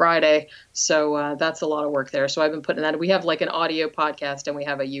every Friday. So that's a lot of work there. So I've been putting that. We have like an audio podcast, and we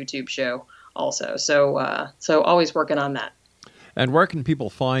have a YouTube show also. So always working on that. And where can people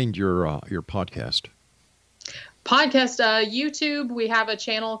find your podcast? YouTube, we have a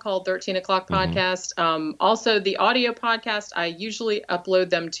channel called 13 O'Clock Podcast. Mm-hmm. Also, the audio podcast, I usually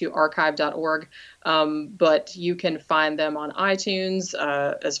upload them to archive.org, but you can find them on iTunes,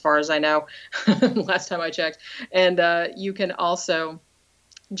 as far as I know, last time I checked. And you can also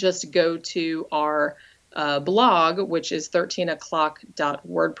just go to our blog, which is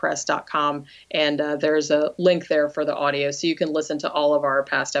 13o'clock.wordpress.com, and there's a link there for the audio, so you can listen to all of our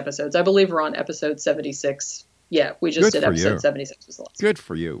past episodes. I believe we're on episode 76. Yeah, we just did episode 76 was the last. Good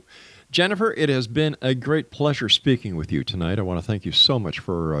for you. Jennifer, it has been a great pleasure speaking with you tonight. I want to thank you so much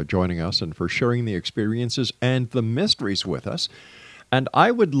for joining us and for sharing the experiences and the mysteries with us. And I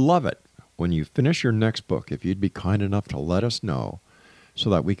would love it when you finish your next book, if you'd be kind enough to let us know so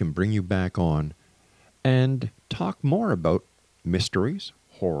that we can bring you back on and talk more about mysteries,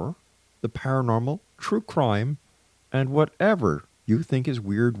 horror, the paranormal, true crime, and whatever you think is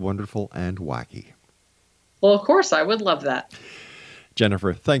weird, wonderful, and wacky. Well, of course, I would love that.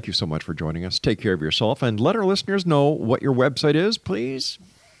 Jennifer, thank you so much for joining us. Take care of yourself, and let our listeners know what your website is, please.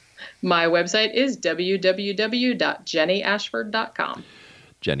 My website is www.jennyashford.com.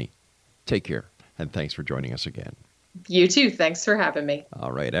 Jenny, take care, and thanks for joining us again. You too. Thanks for having me.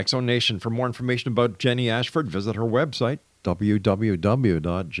 All right, X-Zone Nation, for more information about Jenny Ashford, visit her website,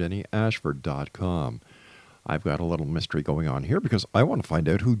 www.jennyashford.com. I've got a little mystery going on here because I want to find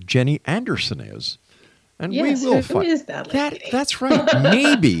out who Jenny Anderson is. And yes, we will who is that lady? That's right.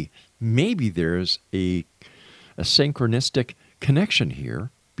 Maybe there's a synchronistic connection here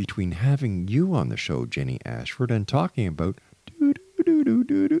between having you on the show, Jenny Ashford, and talking about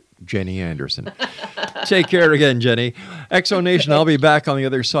Jenny Anderson. Take care again, Jenny. X-Zone Nation, I'll be back on the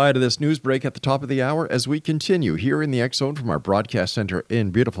other side of this news break at the top of the hour as we continue here in the X-Zone from our broadcast center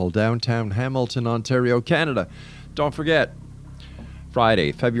in beautiful downtown Hamilton, Ontario, Canada. Don't forget,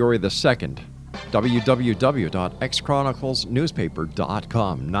 Friday, February the 2nd,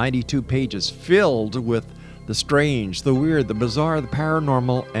 www.xchroniclesnewspaper.com. 92 pages filled with the strange, the weird, the bizarre, the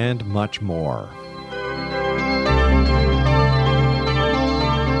paranormal, and much more.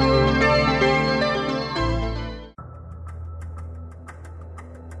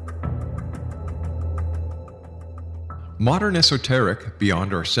 Modern Esoteric,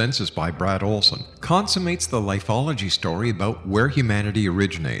 Beyond Our Senses by Brad Olson, consummates the lifeology story about where humanity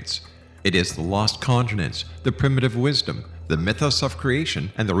originates. It is the lost continents, the primitive wisdom, the mythos of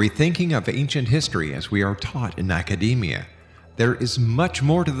creation, and the rethinking of ancient history as we are taught in academia. There is much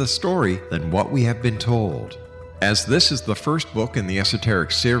more to the story than what we have been told. As this is the first book in the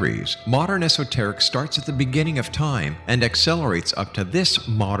Esoteric series, Modern Esoteric starts at the beginning of time and accelerates up to this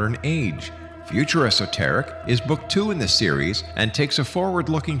modern age. Future Esoteric is book 2 in the series and takes a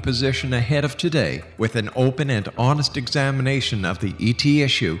forward-looking position ahead of today with an open and honest examination of the ET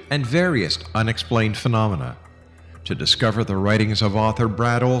issue and various unexplained phenomena. To discover the writings of author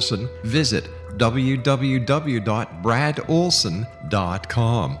Brad Olson, visit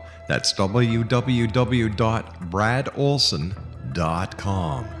www.bradolson.com. That's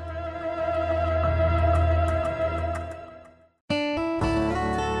www.bradolson.com.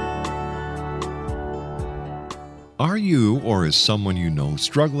 Are you or is someone you know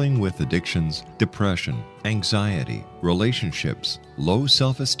struggling with addictions, depression, anxiety, relationships, low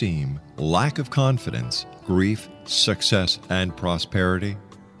self-esteem, lack of confidence, grief, success, and prosperity?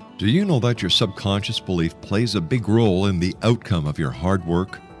 Do you know that your subconscious belief plays a big role in the outcome of your hard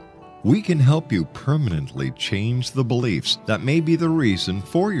work? We can help you permanently change the beliefs that may be the reason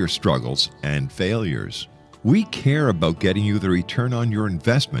for your struggles and failures. We care about getting you the return on your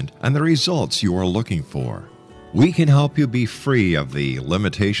investment and the results you are looking for. We can help you be free of the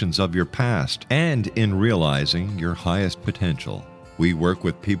limitations of your past and in realizing your highest potential. We work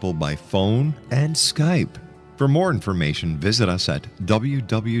with people by phone and Skype. For more information, visit us at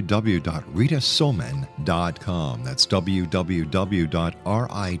www.ritasoman.com. That's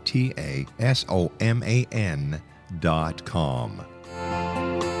www.ritasoman.com.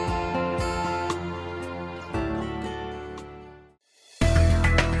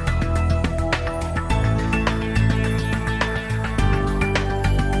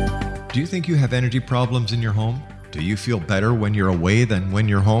 Do you think you have energy problems in your home? Do you feel better when you're away than when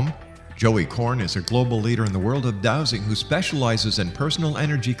you're home? Joey Korn is a global leader in the world of dowsing who specializes in personal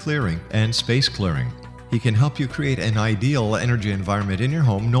energy clearing and space clearing. He can help you create an ideal energy environment in your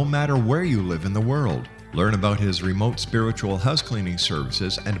home no matter where you live in the world. Learn about his remote spiritual house cleaning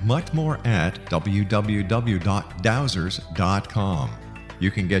services and much more at www.dowsers.com. You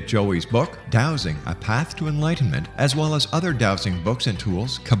can get Joey's book, Dowsing, A Path to Enlightenment, as well as other dowsing books and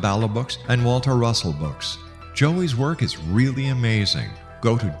tools, Kabbalah books, and Walter Russell books. Joey's work is really amazing.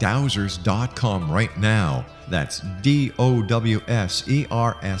 Go to dowsers.com right now. That's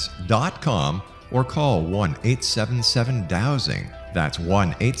DOWSERS.com or call 1-877-DOWSING. That's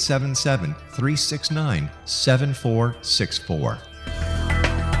 1-877-369-7464.